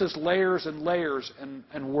 This is layers and layers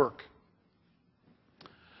and work.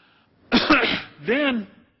 Then,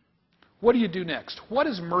 what do you do next? What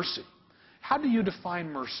is mercy? How do you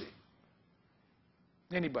define mercy?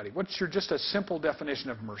 Anybody? What's your just a simple definition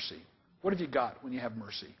of mercy? What have you got when you have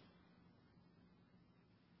mercy?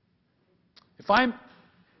 If I'm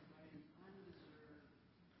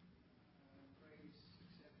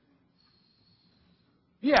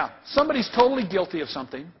somebody's totally guilty of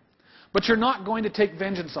something, but you're not going to take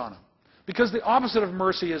vengeance on them. Because the opposite of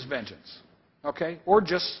mercy is vengeance. Okay? Or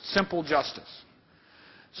just simple justice.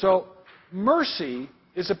 So, mercy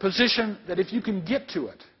is a position that if you can get to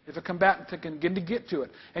it, if a combatant can get to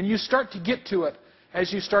it, and you start to get to it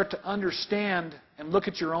as you start to understand and look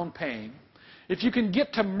at your own pain, if you can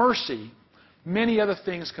get to mercy, many other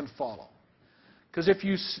things can follow. Because if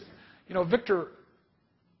Victor,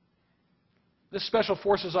 this Special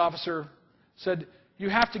Forces officer, said, you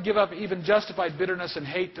have to give up even justified bitterness and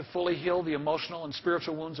hate to fully heal the emotional and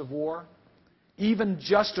spiritual wounds of war. Even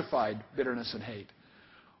justified bitterness and hate.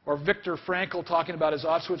 Or Viktor Frankl talking about his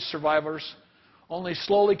Auschwitz survivors. Only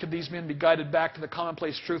slowly could these men be guided back to the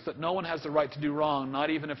commonplace truth that no one has the right to do wrong, not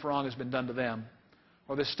even if wrong has been done to them.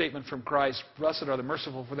 Or this statement from Christ, blessed are the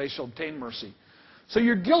merciful, for they shall obtain mercy. So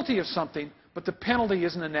you're guilty of something, but the penalty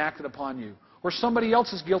isn't enacted upon you. Or somebody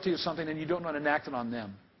else is guilty of something and you don't want to enact it on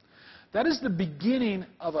them. That is the beginning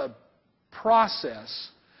of a process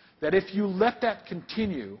that if you let that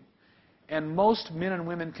continue, and most men and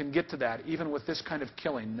women can get to that, even with this kind of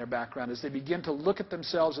killing in their background, as they begin to look at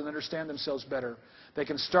themselves and understand themselves better, they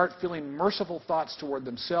can start feeling merciful thoughts toward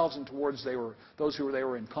themselves and towards those who they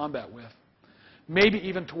were in combat with. Maybe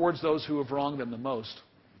even towards those who have wronged them the most.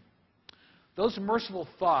 Those merciful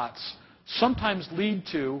thoughts sometimes lead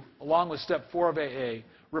to, along with step 4 of AA,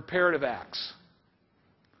 reparative acts.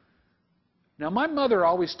 Now, my mother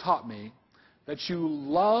always taught me that you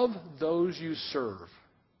love those you serve.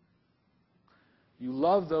 You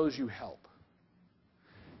love those you help.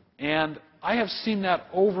 And I have seen that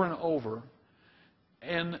over and over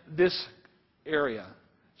in this area.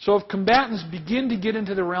 So if combatants begin to get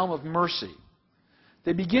into the realm of mercy,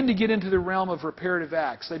 they begin to get into the realm of reparative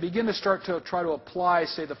acts, they begin to start to try to apply,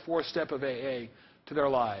 say, the 4th step of AA to their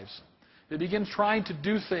lives. They begin trying to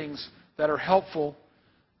do things that are helpful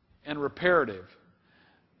and reparative.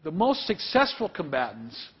 The most successful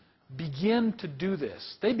combatants begin to do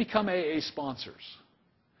this. They become AA sponsors.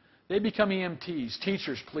 They become EMTs,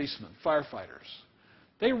 teachers, policemen, firefighters.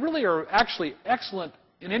 They really are actually excellent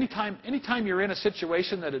in anytime you're in a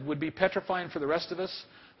situation that it would be petrifying for the rest of us.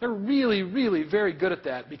 They're really, really very good at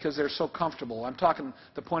that because they're so comfortable. I'm talking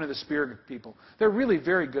the point of the spirit people. They're really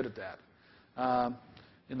very good at that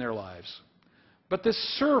in their lives. But this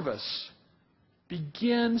service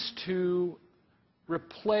begins to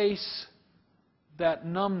replace that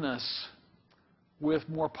numbness with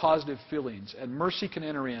more positive feelings, and mercy can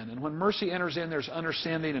enter in. And when mercy enters in, there's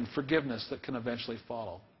understanding and forgiveness that can eventually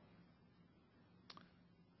follow.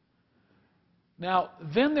 Now,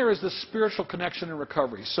 then there is the spiritual connection and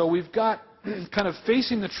recovery. So we've got kind of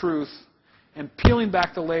facing the truth and peeling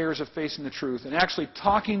back the layers of facing the truth and actually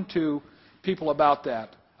talking to people about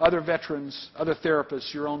that, other veterans, other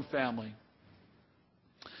therapists, your own family.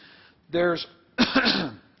 There's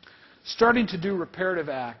starting to do reparative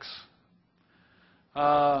acts.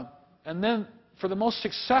 And then, for the most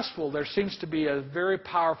successful, there seems to be a very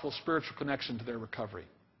powerful spiritual connection to their recovery.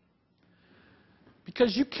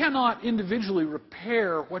 Because you cannot individually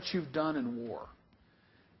repair what you've done in war.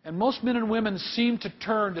 And most men and women seem to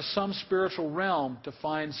turn to some spiritual realm to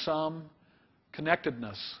find some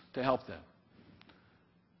connectedness to help them.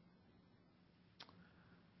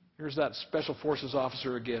 Here's that Special Forces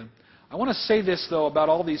officer again. I want to say this, though, about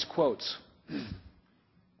all these quotes.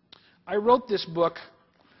 I wrote this book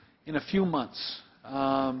in a few months.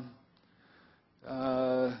 I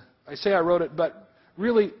say I wrote it, but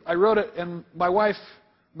really I wrote it and my wife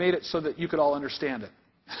made it so that you could all understand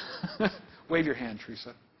it. Wave your hand,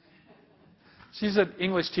 Teresa. She's an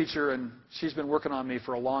English teacher and she's been working on me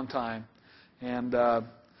for a long time. And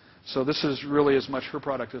so this is really as much her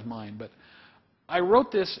product as mine. But I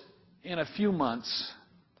wrote this in a few months.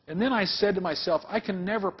 And then I said to myself, I can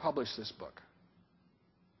never publish this book.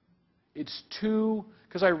 It's too,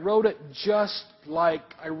 because I wrote it just like,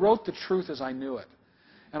 I wrote the truth as I knew it.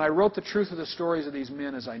 And I wrote the truth of the stories of these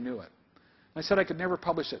men as I knew it. And I said I could never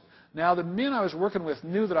publish it. Now, the men I was working with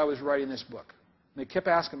knew that I was writing this book. And they kept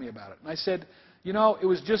asking me about it. And I said, you know, it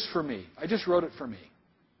was just for me. I just wrote it for me.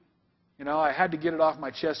 You know, I had to get it off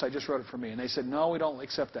my chest. I just wrote it for me. And they said, no, we don't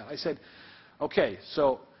accept that. I said, okay,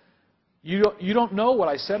 so you don't know what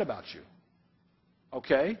I said about you.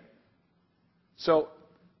 Okay? So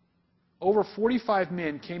over 45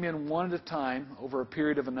 men came in one at a time over a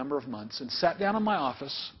period of a number of months and sat down in my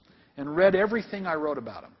office and read everything I wrote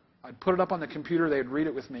about them. I'd put it up on the computer. They'd read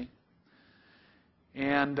it with me.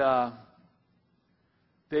 And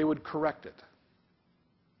they would correct it.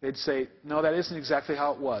 They'd say, no, that isn't exactly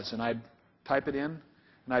how it was. And I'd type it in,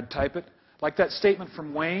 and I'd type it. Like that statement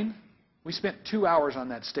from Wayne, we spent 2 hours on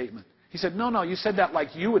that statement. He said, no, you said that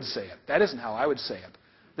like you would say it. That isn't how I would say it.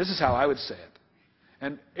 This is how I would say it.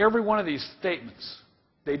 And every one of these statements,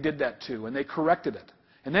 they did that too, and they corrected it.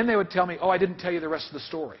 And then they would tell me, oh, I didn't tell you the rest of the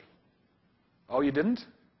story. Oh, you didn't?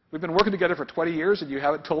 We've been working together for 20 years and you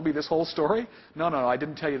haven't told me this whole story? No, I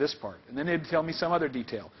didn't tell you this part. And then they'd tell me some other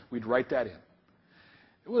detail. We'd write that in.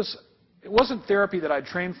 It wasn't therapy that I'd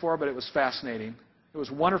trained for, but it was fascinating. It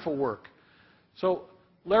was wonderful work. So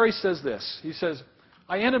Larry says this. He says,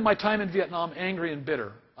 I ended my time in Vietnam angry and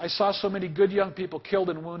bitter. I saw so many good young people killed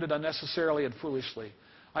and wounded unnecessarily and foolishly.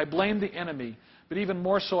 I blamed the enemy, but even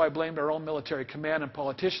more so I blamed our own military command and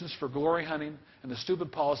politicians for glory hunting and the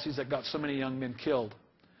stupid policies that got so many young men killed.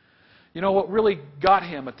 You know, what really got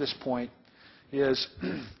him at this point is,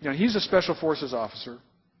 he's a Special Forces officer.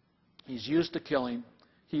 He's used to killing.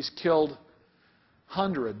 He's killed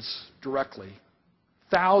hundreds directly,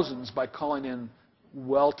 thousands by calling in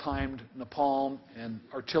well-timed napalm and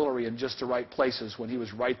artillery in just the right places when he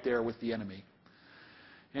was right there with the enemy.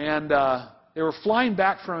 And they were flying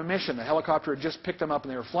back from a mission. The helicopter had just picked them up,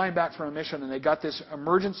 and they were flying back from a mission, and they got this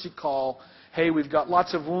emergency call. Hey, we've got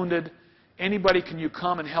lots of wounded. Anybody, can you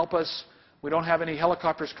come and help us? We don't have any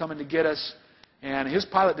helicopters coming to get us. And his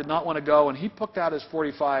pilot did not want to go, and he picked out his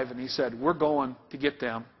 .45, and he said, we're going to get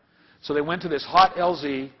them. So they went to this hot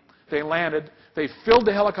LZ. They landed. They filled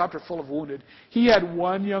the helicopter full of wounded. He had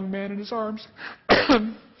one young man in his arms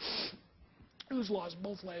who's lost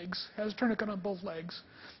both legs, has a tourniquet on both legs.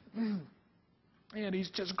 And he's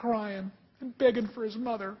just crying and begging for his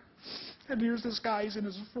mother. And here's this guy, he's in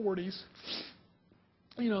his 40s,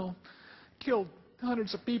 killed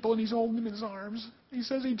hundreds of people, and he's holding him in his arms. He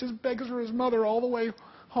says he just begs for his mother all the way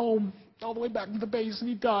home, all the way back to the base, and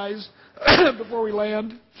he dies before we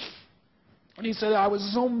land. And he said, I was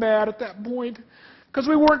so mad at that point because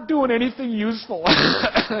we weren't doing anything useful.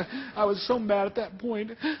 I was so mad at that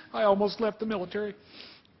point, I almost left the military.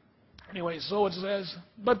 Anyway, so it says,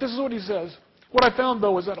 but this is what he says. What I found,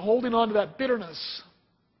 though, is that holding on to that bitterness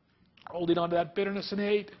and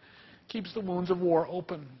hate keeps the wounds of war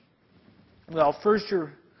open. Well, first who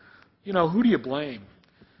do you blame?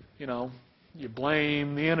 You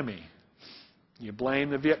blame the enemy. You blame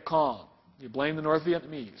the Viet Cong. You blame the North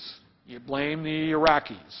Vietnamese. You blame the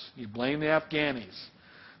Iraqis. You blame the Afghanis.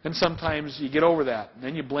 Then sometimes you get over that. And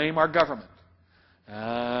then you blame our government.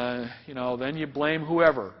 Then you blame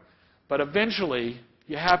whoever. But eventually,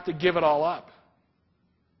 you have to give it all up.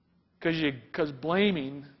 Because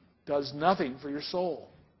blaming does nothing for your soul.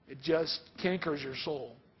 It just cankers your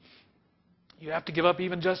soul. You have to give up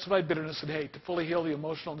even justified bitterness and hate to fully heal the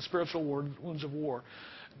emotional and spiritual wounds of war.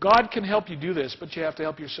 God can help you do this, but you have to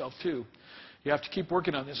help yourself too. You have to keep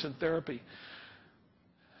working on this in therapy.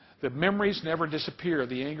 The memories never disappear.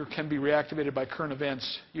 The anger can be reactivated by current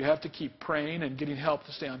events. You have to keep praying and getting help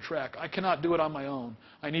to stay on track. I cannot do it on my own.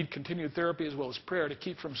 I need continued therapy as well as prayer to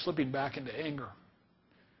keep from slipping back into anger.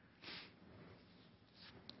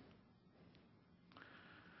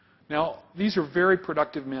 Now, these are very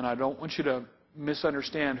productive men. I don't want you to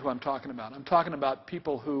misunderstand who I'm talking about. I'm talking about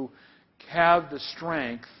people who have the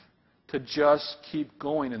strength to just keep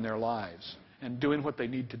going in their lives and doing what they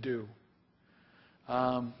need to do.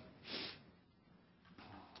 But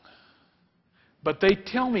they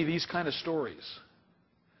tell me these kind of stories.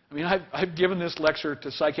 I mean, I've given this lecture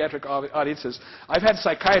to psychiatric audiences. I've had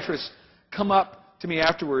psychiatrists come up to me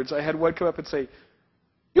afterwards. I had one come up and say,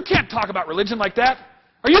 "You can't talk about religion like that.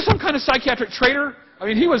 Are you some kind of psychiatric traitor?" I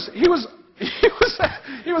mean, he was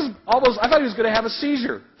almost, I thought he was going to have a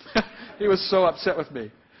seizure. He was so upset with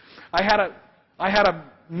me. I had a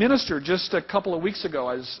minister just a couple of weeks ago.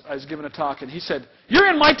 I was giving a talk, and he said, "You're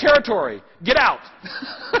in my territory. Get out."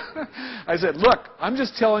 I said, "Look, I'm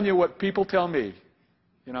just telling you what people tell me,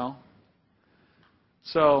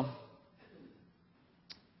 So,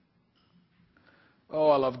 I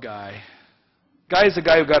love Guy. Guy is the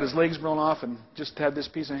guy who got his legs blown off and just had this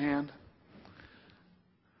piece of hand.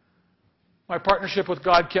 My partnership with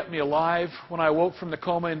God kept me alive. When I awoke from the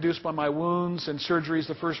coma induced by my wounds and surgeries,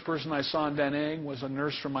 the first person I saw in Da Nang was a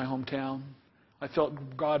nurse from my hometown. I felt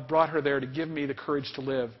God brought her there to give me the courage to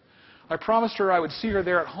live. I promised her I would see her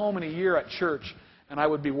there at home in a year at church, and I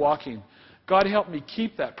would be walking. God helped me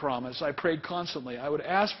keep that promise. I prayed constantly. I would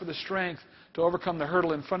ask for the strength to overcome the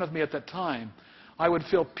hurdle in front of me at that time. I would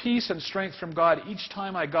feel peace and strength from God each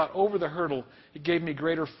time I got over the hurdle. It gave me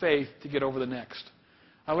greater faith to get over the next.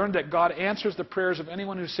 I learned that God answers the prayers of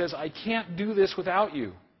anyone who says, I can't do this without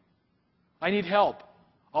you. I need help.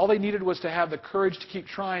 All they needed was to have the courage to keep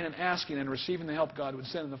trying and asking and receiving the help God would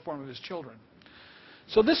send in the form of His children.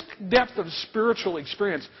 So this depth of spiritual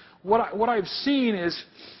experience, what I've seen is,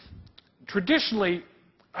 traditionally,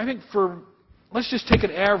 I think let's just take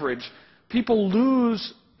an average, people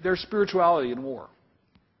lose their spirituality in war.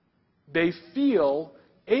 They feel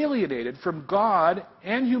alienated from God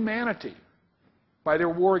and humanity by their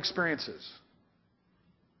war experiences.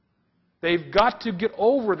 They've got to get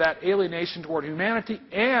over that alienation toward humanity,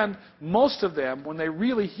 and most of them, when they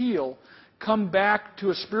really heal, come back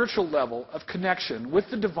to a spiritual level of connection with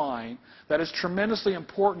the divine that is tremendously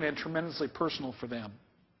important and tremendously personal for them.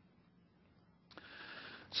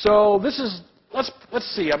 So this is, let's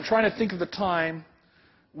see, I'm trying to think of the time.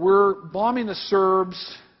 We're bombing the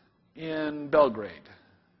Serbs in Belgrade.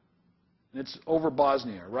 And it's over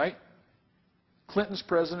Bosnia, right? Clinton's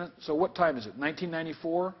president. So what time is it?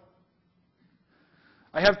 1994?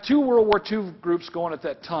 I have 2 World War II groups going at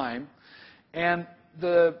that time, and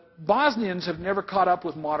the Bosnians have never caught up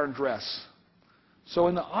with modern dress. So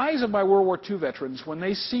in the eyes of my World War II veterans, when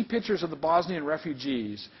they see pictures of the Bosnian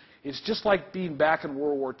refugees, it's just like being back in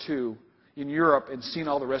World War II in Europe and seeing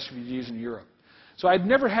all the refugees in Europe. So I'd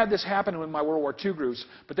never had this happen with my World War II groups,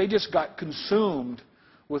 but they just got consumed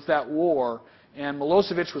with that war, and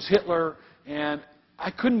Milosevic was Hitler, and I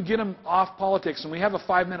couldn't get them off politics. And we have a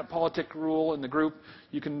 5-minute politic rule in the group.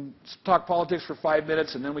 You can talk politics for 5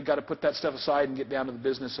 minutes, and then we've got to put that stuff aside and get down to the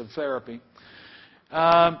business of therapy.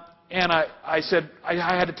 And I said,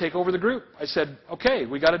 I had to take over the group. I said, okay,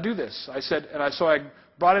 we got to do this. I said, so I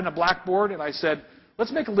brought in a blackboard, and I said,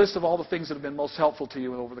 let's make a list of all the things that have been most helpful to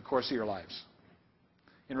you over the course of your lives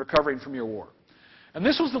in recovering from your war. And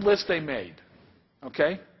this was the list they made.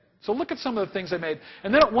 Okay? So look at some of the things they made.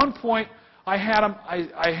 And then at one point, I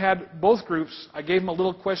had both groups. I gave them a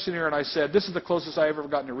little questionnaire, and I said, this is the closest I've ever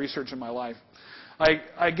gotten to research in my life.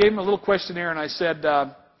 I gave them a little questionnaire, and I said,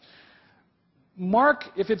 mark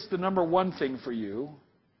if it's the number 1 thing for you,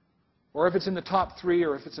 or if it's in the top 3,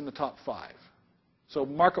 or if it's in the top 5. So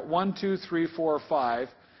mark it 1, 2, 3, 4, or 5,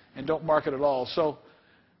 and don't mark it at all. So,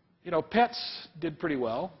 pets did pretty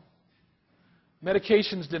well.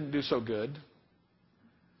 Medications didn't do so good.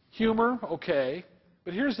 Humor, okay.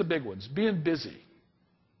 But here's the big ones. Being busy.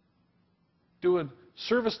 Doing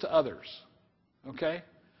service to others. Okay?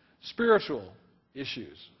 Spiritual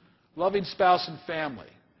issues. Loving spouse and family.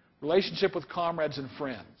 Relationship with comrades and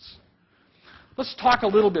friends. Let's talk a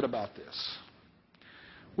little bit about this.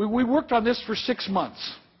 We worked on this for 6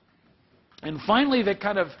 months. And finally they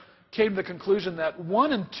kind of came to the conclusion that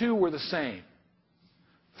 1 and 2 were the same.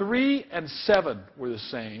 3 and 7 were the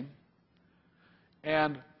same.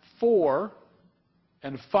 And 4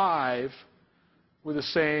 and 5 were the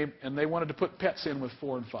same, and they wanted to put pets in with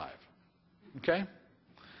 4 and 5. Okay?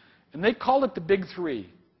 And they called it the Big 3.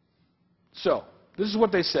 So, this is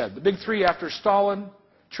what they said. The Big 3 after Stalin,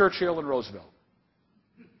 Churchill, and Roosevelt.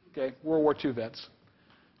 Okay? World War II vets.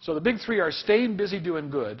 So the Big 3 are staying busy doing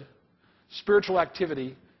good, spiritual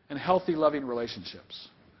activity, and healthy, loving relationships.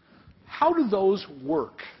 How do those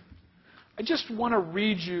work? I just want to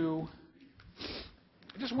read you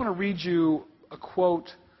a quote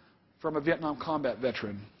from a Vietnam combat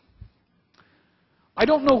veteran. I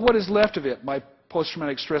don't know what is left of it, my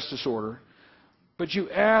post-traumatic stress disorder, but you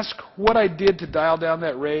ask what I did to dial down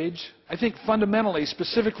that rage. I think fundamentally,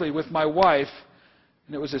 specifically with my wife,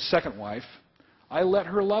 and it was his second wife, I let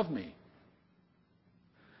her love me.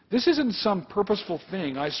 This isn't some purposeful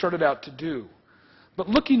thing I started out to do, but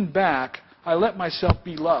looking back, I let myself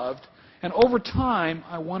be loved, and over time,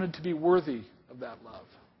 I wanted to be worthy of that love.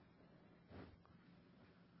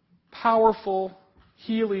 Powerful,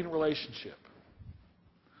 healing relationship.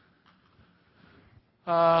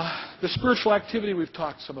 The spiritual activity we've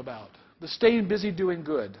talked some about. The staying busy doing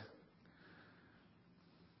good.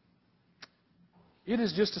 It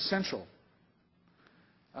is just essential.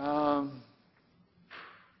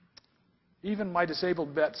 Even my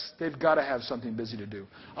disabled vets, they've got to have something busy to do.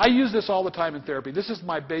 I use this all the time in therapy. This is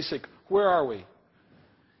my basic, where are we?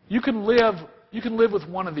 You can live with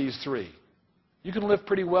one of these 3. You can live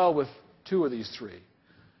pretty well with 2 of these 3.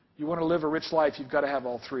 You want to live a rich life, you've got to have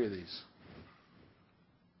all 3 of these.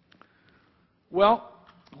 Well,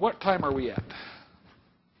 what time are we at?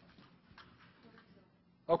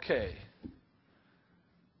 Okay.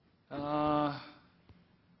 How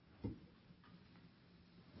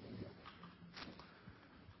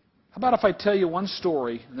about if I tell you one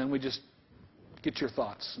story, and then we just get your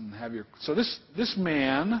thoughts and have your... So this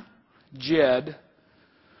man, Jed,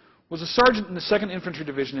 was a sergeant in the 2nd Infantry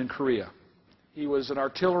Division in Korea. He was an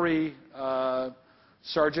artillery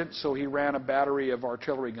sergeant, so he ran a battery of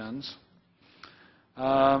artillery guns.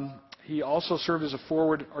 He also served as a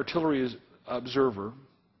forward artillery observer.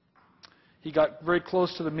 He got very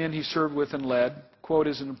close to the men he served with and led. Quote,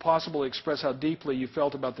 "It is impossible to express how deeply you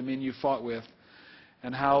felt about the men you fought with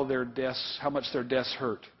and how much their deaths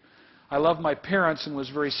hurt. I loved my parents and was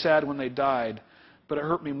very sad when they died, but it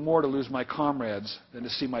hurt me more to lose my comrades than to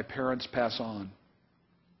see my parents pass on."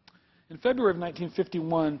 In February of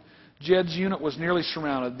 1951, Jed's unit was nearly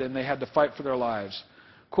surrounded, and they had to fight for their lives.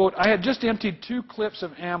 Quote, "I had just emptied 2 clips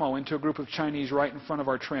of ammo into a group of Chinese right in front of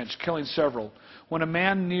our trench, killing several, when a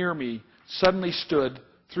man near me suddenly stood,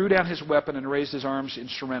 threw down his weapon, and raised his arms in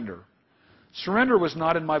surrender. Surrender was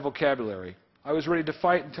not in my vocabulary. I was ready to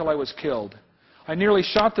fight until I was killed. I nearly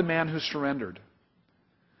shot the man who surrendered.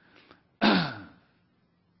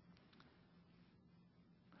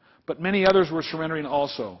 But many others were surrendering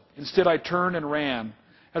also. Instead, I turned and ran.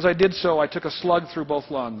 As I did so, I took a slug through both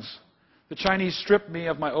lungs. The Chinese stripped me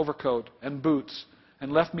of my overcoat and boots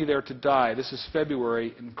and left me there to die." This is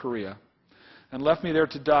February in Korea. "And left me there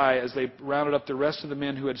to die as they rounded up the rest of the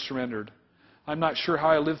men who had surrendered. I'm not sure how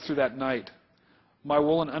I lived through that night. My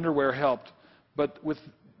woolen underwear helped, but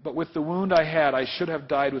with the wound I had, I should have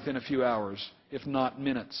died within a few hours, if not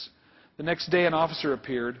minutes. The next day, an officer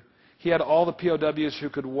appeared. He had all the POWs who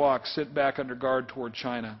could walk sent back under guard toward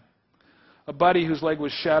China. A buddy whose leg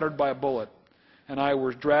was shattered by a bullet and I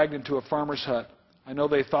were dragged into a farmer's hut. I know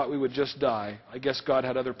they thought we would just die. I guess God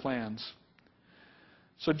had other plans."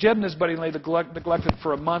 So Jed and his buddy lay neglected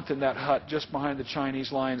for a month in that hut just behind the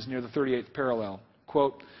Chinese lines near the 38th parallel.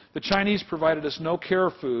 Quote, "The Chinese provided us no care or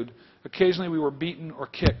food. Occasionally we were beaten or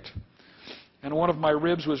kicked, and one of my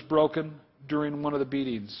ribs was broken during one of the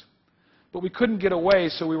beatings. But we couldn't get away,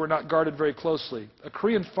 so we were not guarded very closely. A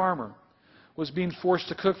Korean farmer was being forced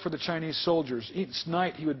to cook for the Chinese soldiers. Each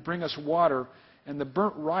night he would bring us water and the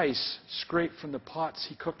burnt rice scraped from the pots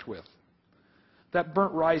he cooked with. That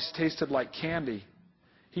burnt rice tasted like candy.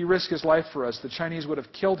 He risked his life for us. The Chinese would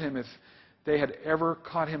have killed him if they had ever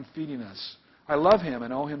caught him feeding us. I love him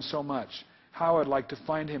and owe him so much. How I'd like to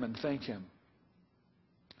find him and thank him."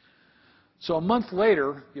 So a month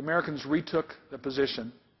later, the Americans retook the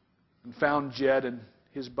position and found Jed and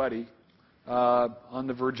his buddy on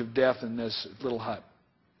the verge of death in this little hut.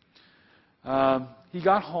 He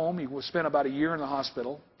got home. He spent about a year in the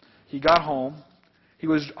hospital. He got home.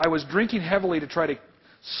 I was drinking heavily to try to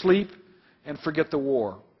sleep and forget the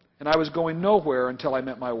war. And I was going nowhere until I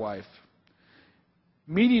met my wife.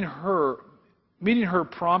 Meeting her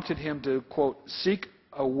prompted him to, quote, "seek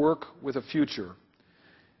a work with a future."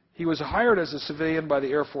 He was hired as a civilian by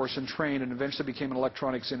the Air Force and trained and eventually became an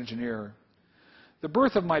electronics engineer. "The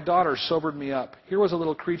birth of my daughter sobered me up. Here was a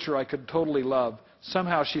little creature I could totally love.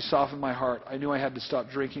 Somehow she softened my heart. I knew I had to stop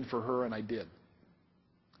drinking for her, and I did."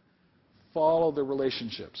 Follow the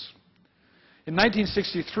relationships. In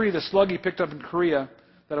 1963, the slug he picked up in Korea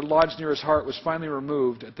that had lodged near his heart was finally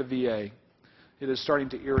removed at the VA. It is starting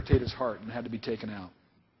to irritate his heart and had to be taken out.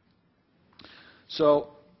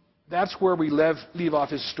 So that's where we leave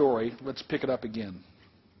off his story. Let's pick it up again.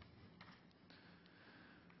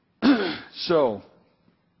 So,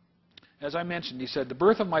 as I mentioned, he said, "The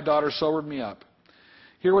birth of my daughter sobered me up.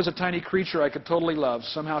 Here was a tiny creature I could totally love.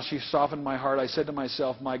 Somehow she softened my heart. I said to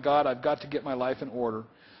myself, my God, I've got to get my life in order.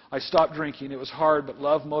 I stopped drinking. It was hard, but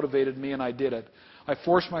love motivated me, and I did it. I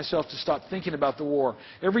forced myself to stop thinking about the war.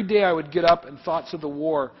 Every day I would get up, and thoughts of the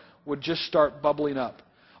war would just start bubbling up.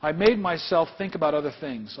 I made myself think about other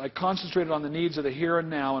things. I concentrated on the needs of the here and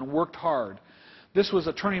now and worked hard. This was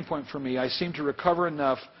a turning point for me. I seemed to recover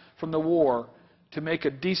enough from the war to make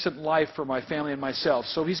a decent life for my family and myself."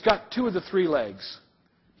 So he's got 2 of the 3 legs.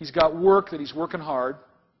 He's got work that he's working hard.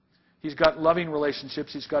 He's got loving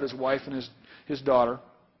relationships. He's got his wife and his daughter.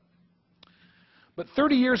 But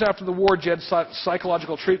 30 years after the war, Jed sought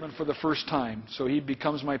psychological treatment for the first time, so he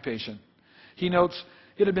becomes my patient. He notes,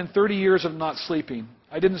 "It had been 30 years of not sleeping.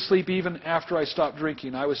 I didn't sleep even after I stopped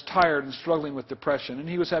drinking. I was tired and struggling with depression," and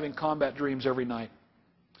he was having combat dreams every night.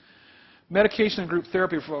 Medication and group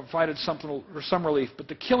therapy provided some relief, but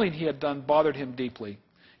the killing he had done bothered him deeply.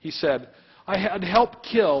 He said, "I had helped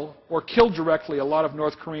kill or killed directly a lot of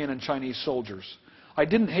North Korean and Chinese soldiers. I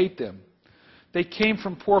didn't hate them. They came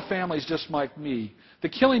from poor families just like me. The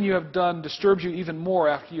killing you have done disturbs you even more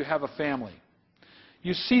after you have a family.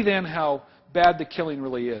 You see then how bad the killing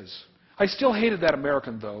really is. I still hated that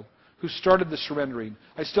American, though, who started the surrendering.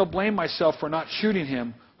 I still blame myself for not shooting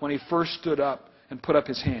him when he first stood up and put up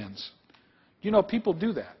his hands." You know, people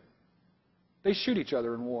do that. They shoot each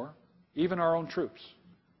other in war, even our own troops,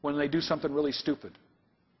 when they do something really stupid.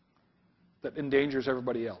 that endangers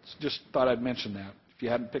everybody else. Just thought I'd mention that if you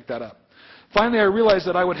hadn't picked that up. Finally, I realized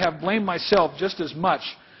that I would have blamed myself just as much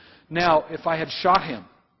now if I had shot him.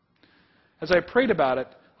 As I prayed about it,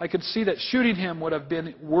 I could see that shooting him would have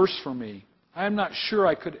been worse for me. I am not sure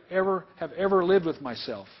I could have ever lived with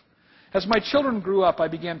myself. As my children grew up, I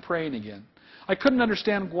began praying again. I couldn't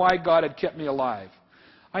understand why God had kept me alive.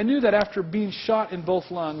 I knew that after being shot in both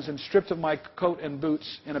lungs and stripped of my coat and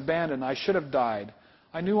boots and abandoned, I should have died.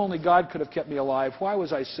 I knew only God could have kept me alive. Why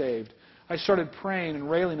was I saved? I started praying and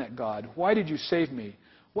railing at God. Why did you save me?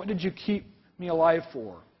 What did you keep me alive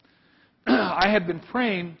for? I had been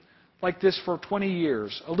praying like this for 20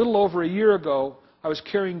 years. A little over a year ago, I was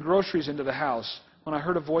carrying groceries into the house when I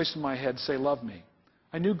heard a voice in my head say, "Love me."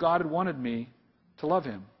 I knew God had wanted me to love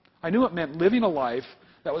Him. I knew it meant living a life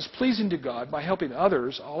that was pleasing to God by helping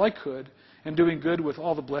others all I could and doing good with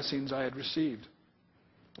all the blessings I had received.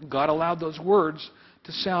 God allowed those words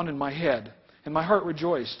to sound in my head, and my heart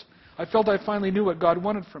rejoiced. I felt I finally knew what God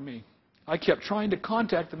wanted from me. I kept trying to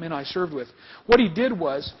contact the men I served with. What He did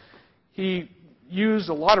was He used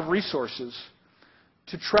a lot of resources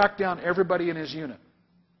to track down everybody in His unit.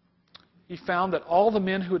 He found that all the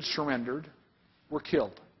men who had surrendered were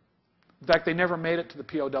killed. In fact, they never made it to the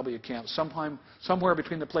POW camp. Somewhere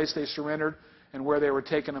between the place they surrendered and where they were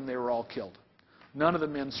taking them, they were all killed. None of the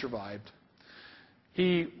men survived.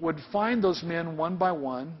 He would find those men one by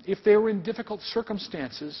one. If they were in difficult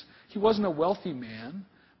circumstances, he wasn't a wealthy man,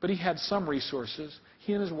 but he had some resources.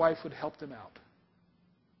 He and his wife would help them out.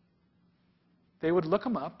 They would look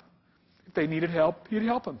them up. If they needed help, he'd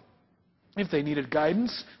help them. If they needed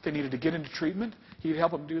guidance, if they needed to get into treatment, he'd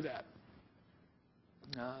help them do that.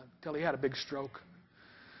 Until he had a big stroke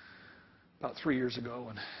about 3 years ago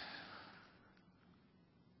and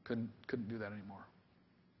couldn't do that anymore.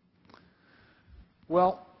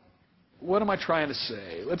 Well, what am I trying to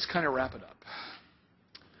say? Let's kind of wrap it up.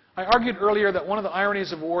 I argued earlier that one of the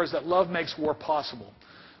ironies of war is that love makes war possible.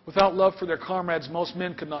 Without love for their comrades, most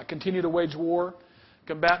men could not continue to wage war.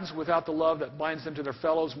 Combatants without the love that binds them to their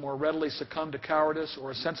fellows more readily succumb to cowardice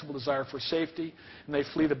or a sensible desire for safety, and they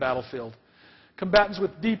flee the battlefield. Combatants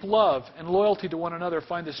with deep love and loyalty to one another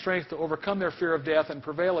find the strength to overcome their fear of death and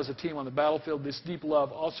prevail as a team on the battlefield. This deep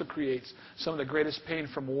love also creates some of the greatest pain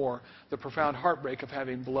from war, the profound heartbreak of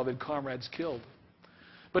having beloved comrades killed.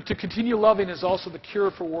 But to continue loving is also the cure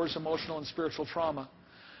for war's emotional and spiritual trauma.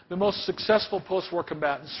 The most successful post-war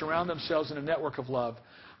combatants surround themselves in a network of love.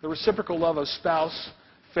 The reciprocal love of spouse,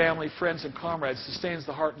 family, friends, and comrades sustains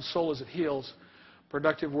the heart and soul as it heals.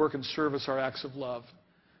 Productive work and service are acts of love.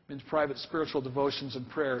 Men's private spiritual devotions and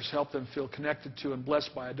prayers help them feel connected to and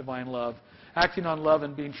blessed by a divine love. Acting on love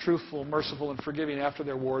and being truthful, merciful, and forgiving after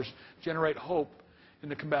their wars generate hope in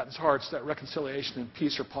the combatants' hearts that reconciliation and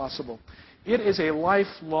peace are possible. It is a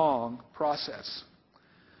lifelong process.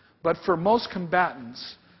 But for most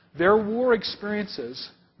combatants, their war experiences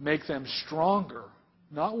make them stronger,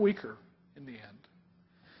 not weaker, in the end.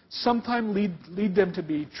 Sometimes lead them to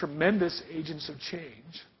be tremendous agents of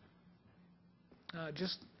change.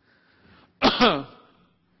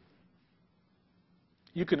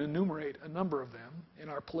 You can enumerate a number of them in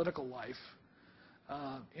our political life,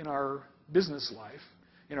 in our business life,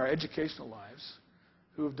 in our educational lives,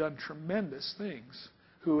 who have done tremendous things,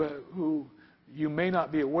 who you may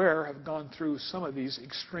not be aware have gone through some of these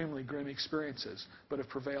extremely grim experiences, but have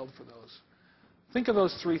prevailed for those. Think of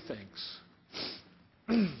those three things.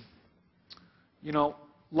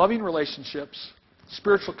 Loving relationships,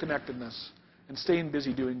 spiritual connectedness, and staying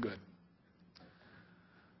busy doing good.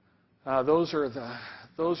 Those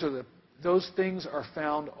things are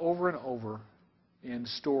found over and over in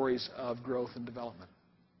stories of growth and development.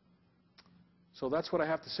 So that's what I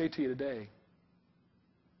have to say to you today.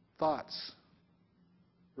 Thoughts,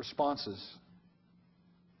 responses.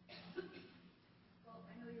 Well,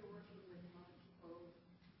 I know you're working with a lot of people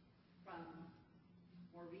from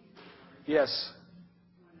more recent times. Yes.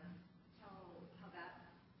 You want to tell how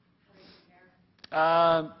they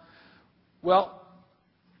compare? Well,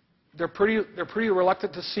 they're pretty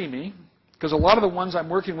reluctant to see me because a lot of the ones I'm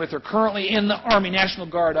working with are currently in the Army National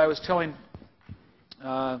Guard. I was telling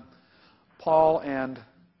Paul and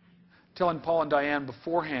Diane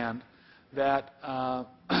beforehand that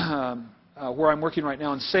where I'm working right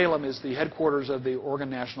now in Salem is the headquarters of the Oregon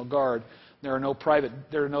National Guard. There are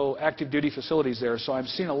no active duty facilities there, so I'm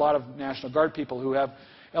seeing a lot of National Guard people who have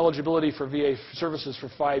eligibility for VA services for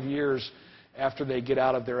 5 years after they get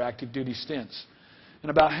out of their active duty stints. And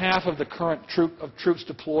about half of the current troops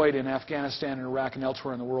deployed in Afghanistan and Iraq and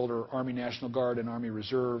elsewhere in the world are Army National Guard and Army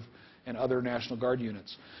Reserve and other National Guard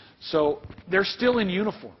units. So they're still in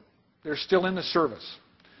uniform. They're still in the service.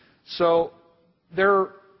 So they're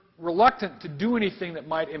reluctant to do anything that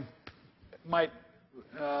might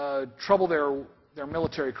trouble their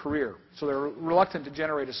military career. So they're reluctant to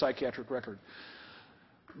generate a psychiatric record.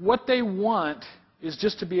 What they want is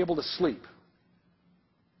just to be able to sleep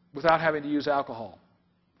without having to use alcohol.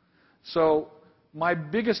 So my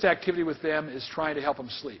biggest activity with them is trying to help them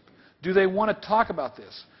sleep. Do they want to talk about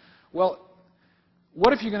this? Well,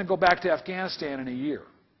 what if you're going to go back to Afghanistan in a year?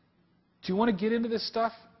 Do you want to get into this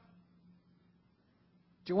stuff?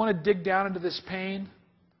 Do you want to dig down into this pain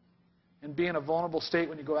and be in a vulnerable state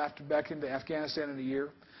when you go back into Afghanistan in a year?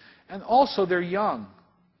 And also, they're young,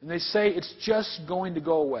 and they say it's just going to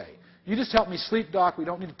go away. You just help me sleep, Doc. We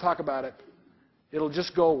don't need to talk about it. It'll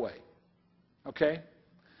just go away. Okay?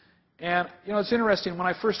 And, you know, it's interesting. When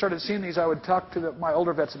I first started seeing these, I would talk to my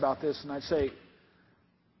older vets about this, and I'd say,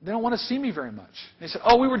 they don't want to see me very much. They said,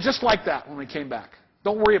 oh, we were just like that when we came back.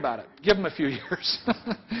 Don't worry about it. Give them a few years.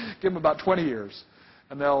 Give them about 20 years,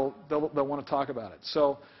 and they'll want to talk about it.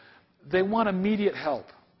 So they want immediate help.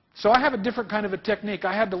 So I have a different kind of a technique.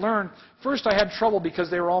 I had to learn. First, I had trouble because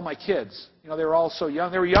they were all my kids. You know, they were all so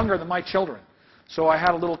young. They were younger than my children. So I had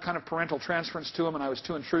a little kind of parental transference to them, and I was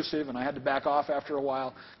too intrusive, and I had to back off after a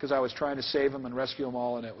while because I was trying to save them and rescue them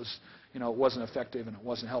all, and it was, you know, it wasn't effective and it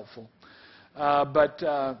wasn't helpful. But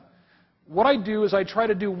what I do is I try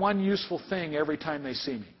to do one useful thing every time they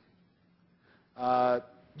see me.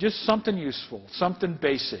 Just something useful, something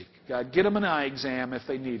basic. Get them an eye exam if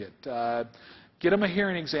they need it. Get them a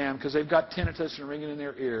hearing exam because they've got tinnitus and ringing in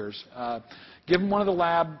their ears. Give them one of the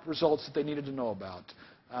lab results that they needed to know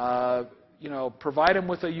about. You know, provide them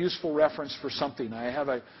with a useful reference for something. I have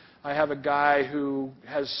a guy who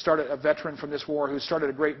has started, a veteran from this war, who started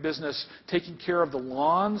a great business taking care of the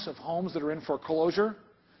lawns of homes that are in foreclosure.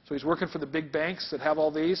 So he's working for the big banks that have all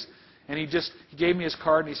these. And he gave me his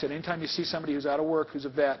card, and he said, anytime you see somebody who's out of work, who's a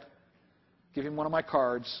vet, give him one of my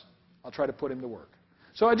cards. I'll try to put him to work.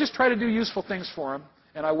 So I just try to do useful things for him,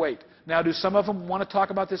 and I wait. Now, do some of them want to talk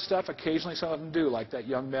about this stuff? Occasionally, some of them do, like that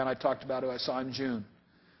young man I talked about who I saw in June,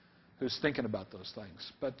 who's thinking about those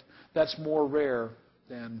things. But that's more rare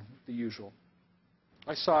than the usual.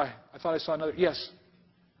 I thought I saw another. Yes?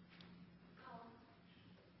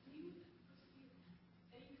 Do you perceive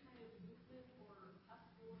any kind of movement or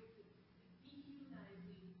possibility of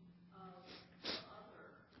dehumanizing of the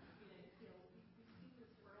other? You know, we've seen this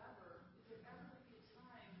forever. Is there ever going to be a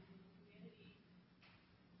time in humanity?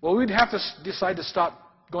 Well, we'd have to decide to stop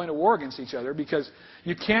going to war against each other because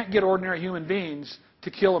you can't get ordinary human beings to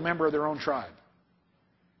kill a member of their own tribe.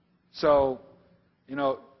 So, you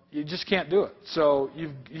know, you just can't do it. So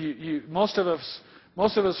most of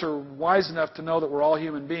us are wise enough to know that we're all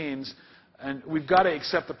human beings, and we've got to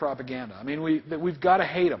accept the propaganda. I mean, we've got to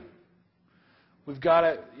hate them. We've got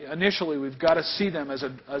to see them as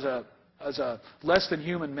a less than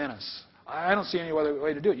human menace. I don't see any other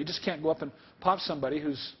way to do it. You just can't go up and pop somebody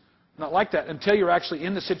who's not like that until you're actually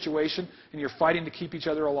in the situation and you're fighting to keep each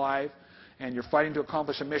other alive and you're fighting to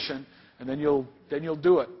accomplish a mission, and then you'll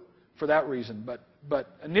do it for that reason. But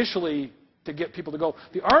initially, to get people to go.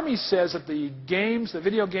 The Army says that the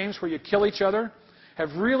video games where you kill each other, have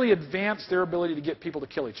really advanced their ability to get people to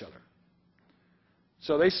kill each other.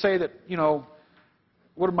 So they say that, you know,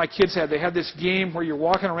 what did my kids have? They had this game where you're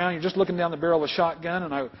walking around, you're just looking down the barrel of a shotgun,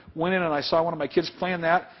 and I went in and I saw one of my kids playing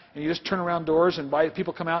that, and you just turn around doors and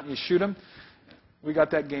people come out and you shoot them. We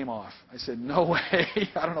got that game off. I said, no way.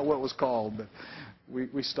 I don't know what it was called, but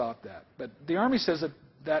we stopped that. But the Army says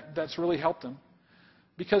that's really helped them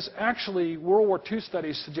because actually World War II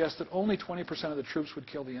studies suggest that only 20% of the troops would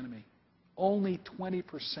kill the enemy. Only 20%.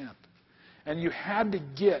 And you had to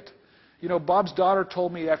get, you know, Bob's daughter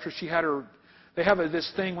told me after she had her, they have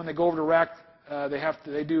this thing when they go over to Iraq,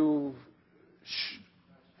 they do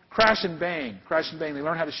crash and bang. Crash and bang. They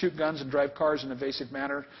learn how to shoot guns and drive cars in an evasive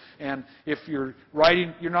manner. And if you're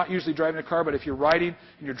riding, you're not usually driving a car, but if you're riding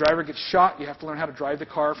and your driver gets shot, you have to learn how to drive the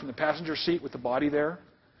car from the passenger seat with the body there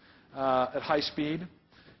at high speed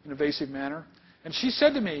in an evasive manner. And she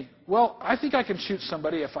said to me, well, I think I can shoot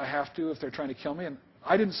somebody if I have to, if they're trying to kill me. And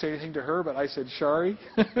I didn't say anything to her, but I said, Shari,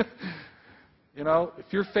 you know, if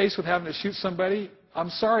you're faced with having to shoot somebody, I'm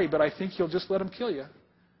sorry, but I think you'll just let them kill you.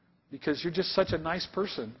 Because you're just such a nice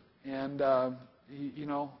person. And, you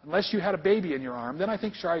know, unless you had a baby in your arm, then I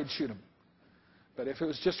think Shari would shoot him. But if it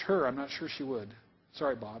was just her, I'm not sure she would.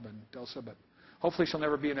 Sorry, Bob and Delsa, but hopefully she'll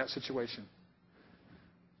never be in that situation.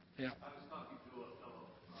 Yeah. I was talking to a fellow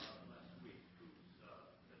last week who's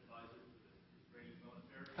advisor to the Israeli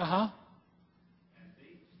military. Uh-huh. And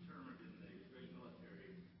they determined in the Israeli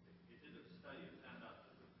military, they did a study and found out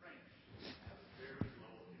that the French have a very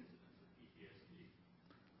low incidence of PTSD.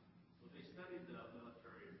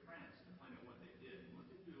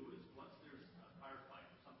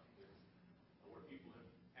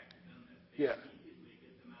 Yeah. immediately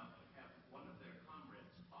get them out and have one of their comrades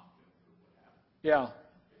talk to them through what happened. Yeah.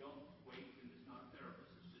 They don't wait, and it's not a therapist,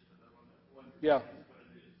 it's just another one who Yeah. understands what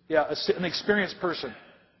it is. Yeah. An experienced person.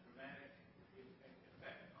 Dramatic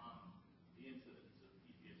effect on the incidence of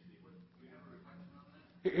PTSD. Do you have a reflection on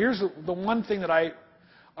that? Here's the one thing that I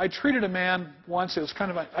treated a man once. It was kind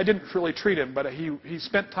of I didn't really treat him, but he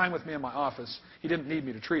spent time with me in my office. He didn't need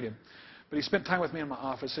me to treat him, but he spent time with me in my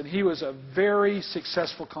office. And he was a very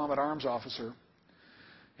successful combat arms officer.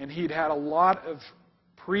 And he'd had a lot of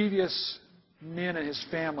previous men in his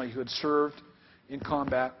family who had served in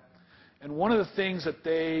combat. And one of the things that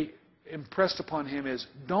they impressed upon him is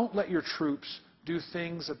don't let your troops do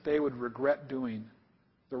things that they would regret doing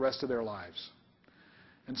the rest of their lives.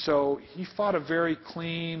 And so he fought a very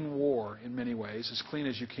clean war in many ways, as clean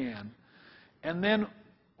as you can. And then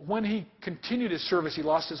when he continued his service, he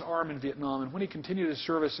lost his arm in Vietnam, and when he continued his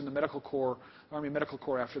service in the medical corps, Army Medical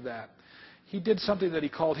Corps after that, he did something that he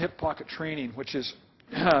called hip pocket training, which is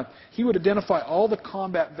he would identify all the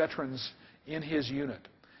combat veterans in his unit,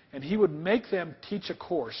 and he would make them teach a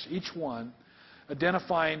course, each one,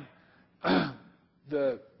 identifying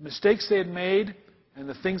the mistakes they had made and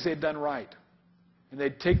the things they had done right. And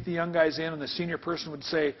they'd take the young guys in, and the senior person would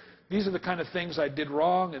say, these are the kind of things I did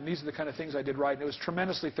wrong, and these are the kind of things I did right. And it was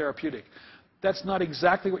tremendously therapeutic. That's not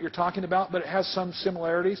exactly what you're talking about, but it has some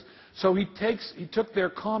similarities. So he took their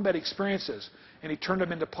combat experiences, and he turned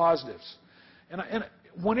them into positives. And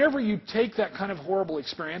whenever you take that kind of horrible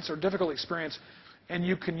experience or difficult experience, and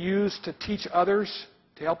you can use to teach others,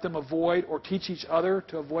 to help them avoid, or teach each other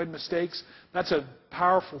to avoid mistakes, that's a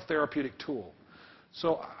powerful therapeutic tool.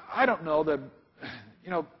 So I don't know that...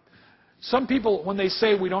 some people, when they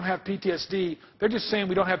say we don't have PTSD, they're just saying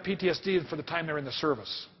we don't have PTSD for the time they're in the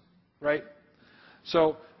service, right?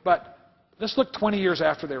 So, but let's look 20 years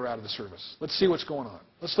after they were out of the service. Let's see what's going on.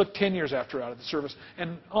 Let's look 10 years after out of the service,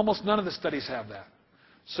 and almost none of the studies have that.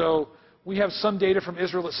 So we have some data from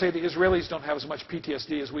Israel that say the Israelis don't have as much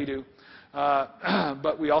PTSD as we do,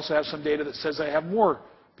 but we also have some data that says they have more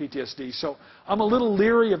PTSD. So I'm a little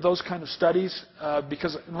leery of those kind of studies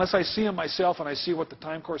because unless I see them myself and I see what the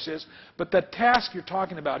time course is. But the task you're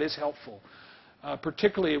talking about is helpful,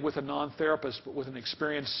 particularly with a non-therapist, but with an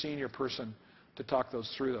experienced senior person to talk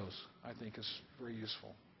through those, I think is very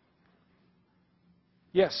useful.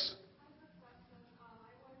 Yes?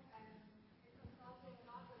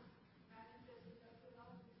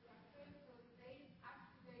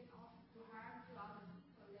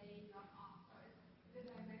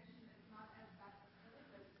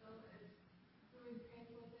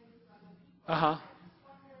 Uh-huh.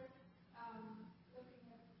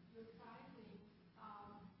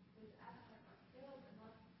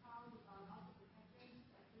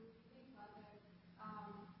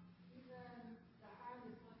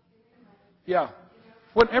 Yeah.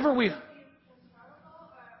 Whenever we...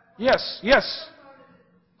 Yes, yes.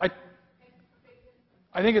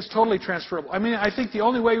 I think it's totally transferable. I mean, I think the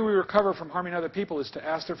only way we recover from harming other people is to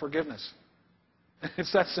ask their forgiveness.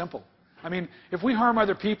 It's that simple. I mean, if we harm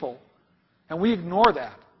other people and we ignore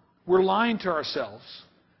that, we're lying to ourselves.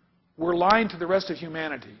 We're lying to the rest of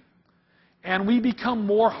humanity. And we become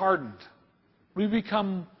more hardened. We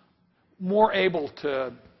become more able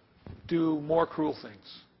to do more cruel things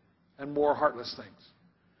and more heartless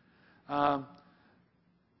things.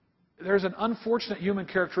 There's an unfortunate human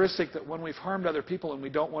characteristic that when we've harmed other people and we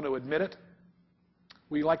don't want to admit it,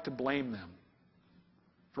 we like to blame them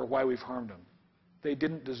for why we've harmed them. They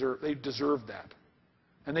deserved that.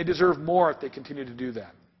 And they deserve more if they continue to do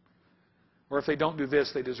that. Or if they don't do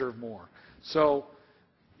this, they deserve more. So,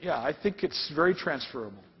 yeah, I think it's very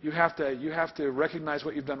transferable. You have to recognize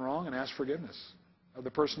what you've done wrong and ask forgiveness of the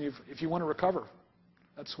person if you want to recover.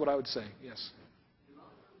 That's what I would say, yes.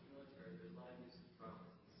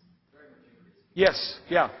 Yes,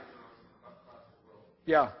 yeah.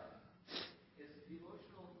 Yeah. Is the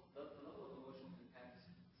level of emotional impact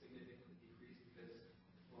significantly decreased because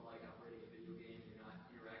it's more like operating a video game, you're not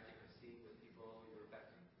interacting or seeing with people you're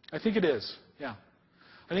affecting? I think it is, yeah.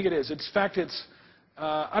 I think it is. In fact, it's,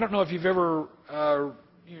 I don't know if you've ever,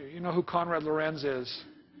 you know who Konrad Lorenz is.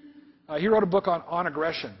 He wrote a book on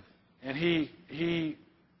aggression, and he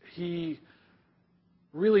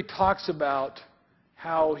really talks about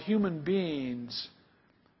how human beings,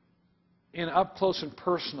 in up close and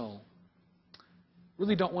personal,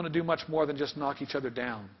 really don't want to do much more than just knock each other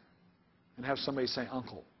down and have somebody say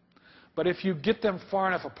uncle. But if you get them far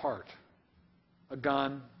enough apart, a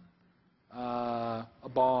gun, a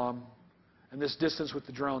bomb, and this distance with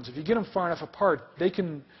the drones, if you get them far enough apart, they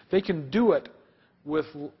can do it with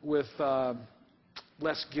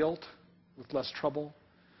less guilt, with less trouble.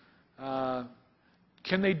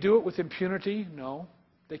 Can they do it with impunity? No,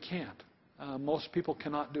 they can't. Most people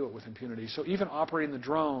cannot do it with impunity. So even operating the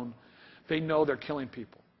drone, they know they're killing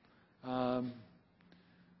people.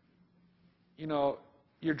 You know,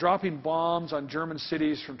 you're dropping bombs on German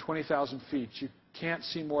cities from 20,000 feet. You can't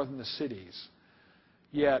see more than the cities.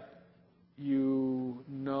 Yet, you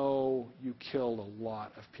know you killed a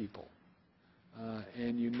lot of people.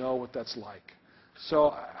 And you know what that's like. So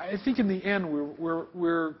I think in the end,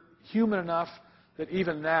 we're human enough that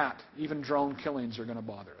even drone killings are going to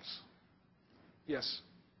bother us. Yes?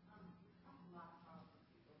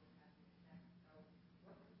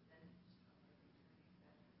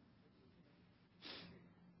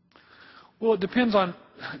 Well, it depends on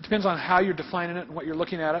how you're defining it and what you're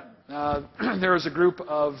looking at it. There was a group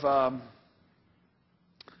of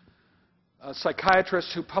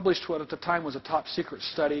psychiatrists who published what at the time was a top secret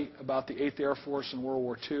study about the 8th Air Force in World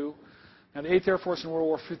War II. Now, the 8th Air Force in World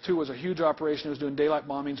War II was a huge operation. It was doing daylight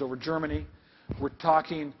bombings over Germany. We're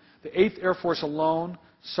talking the 8th Air Force alone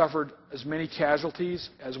suffered as many casualties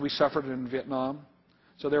as we suffered in Vietnam.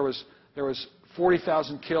 So there was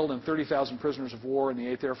 40,000 killed and 30,000 prisoners of war in the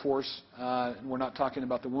 8th Air Force. And we're not talking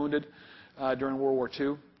about the wounded during World War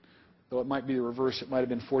II. Though it might be the reverse. It might have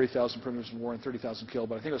been 40,000 prisoners of war and 30,000 killed.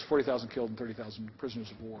 But I think it was 40,000 killed and 30,000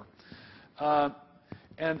 prisoners of war.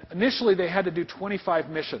 And initially, they had to do 25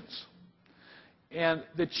 missions. And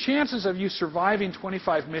the chances of you surviving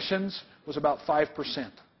 25 missions was about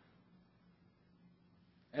 5%.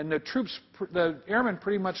 And the airmen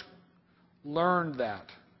pretty much learned that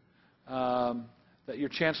your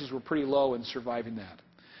chances were pretty low in surviving that.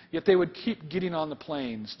 Yet they would keep getting on the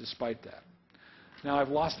planes despite that. Now I've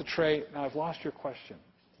lost the tray. Now I've lost your question.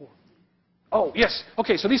 Oh, yes.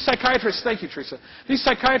 Okay, so these psychiatrists, thank you, Teresa. These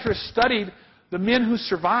psychiatrists studied the men who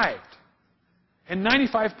survived. And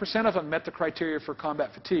 95% of them met the criteria for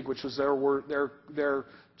combat fatigue, which was their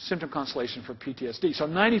symptom constellation for PTSD. So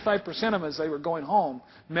 95% of them, as they were going home,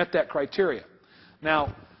 met that criteria.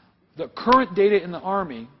 Now, the current data in the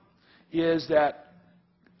Army is that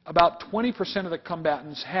about 20% of the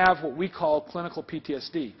combatants have what we call clinical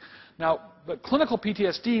PTSD. Now, but clinical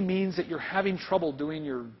PTSD means that you're having trouble living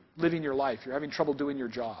your life. You're having trouble doing your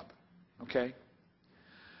job. Okay?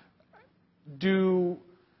 Do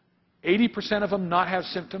 80% of them not have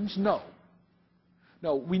symptoms? No.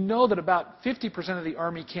 No, we know that about 50% of the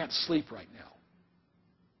Army can't sleep right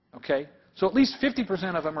now. Okay? So at least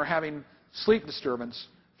 50% of them are having sleep disturbance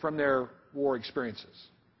from their war experiences.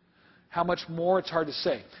 How much more? It's hard to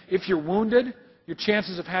say. If you're wounded, your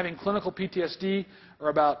chances of having clinical PTSD are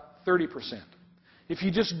about 30%. If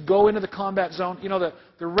you just go into the combat zone, you know,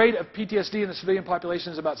 the rate of PTSD in the civilian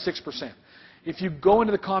population is about 6%. If you go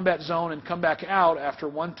into the combat zone and come back out after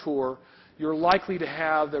one tour, you're likely to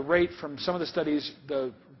have the rate from some of the studies,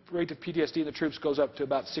 the rate of PTSD in the troops goes up to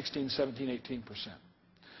about 16, 17,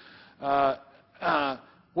 18%.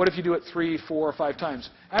 What if you do it 3, 4, or 5 times?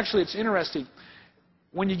 Actually, it's interesting.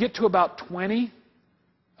 When you get to about 20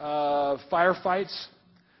 firefights,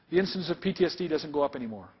 the incidence of PTSD doesn't go up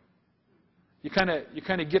anymore. You kind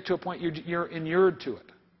of get to a point you're inured to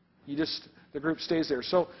it. The group stays there.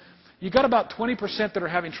 So you got about 20% that are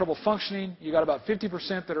having trouble functioning. You got about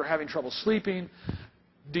 50% that are having trouble sleeping.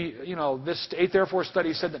 This 8th Air Force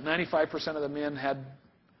study said that 95% of the men had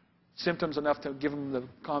symptoms enough to give them the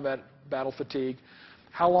combat battle fatigue.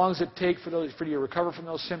 How long does it take for you to recover from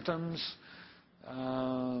those symptoms?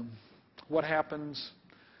 What happens?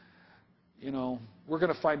 You know, we're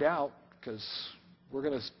going to find out because we're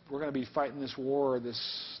going to be fighting this war,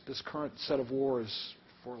 this current set of wars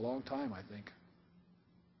for a long time, I think.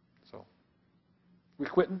 So, we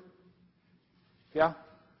quitting? Yeah?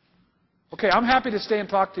 Okay, I'm happy to stay and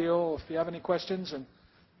talk to you if you have any questions and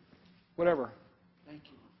whatever. Thank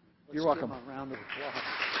you. You're welcome. Give him a round of applause.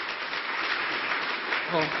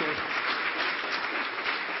 Okay.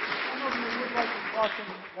 Some of you would like to talk, and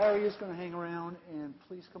Larry is going to hang around, and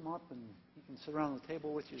please come up and he can sit around the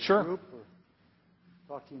table with you as a group or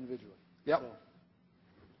talk to you individually. Yep. So,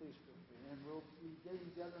 please feel free. And we'll be getting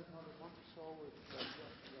together in another month or so.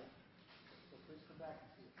 So please come back and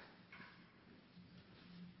see us.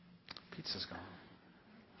 Pizza's gone.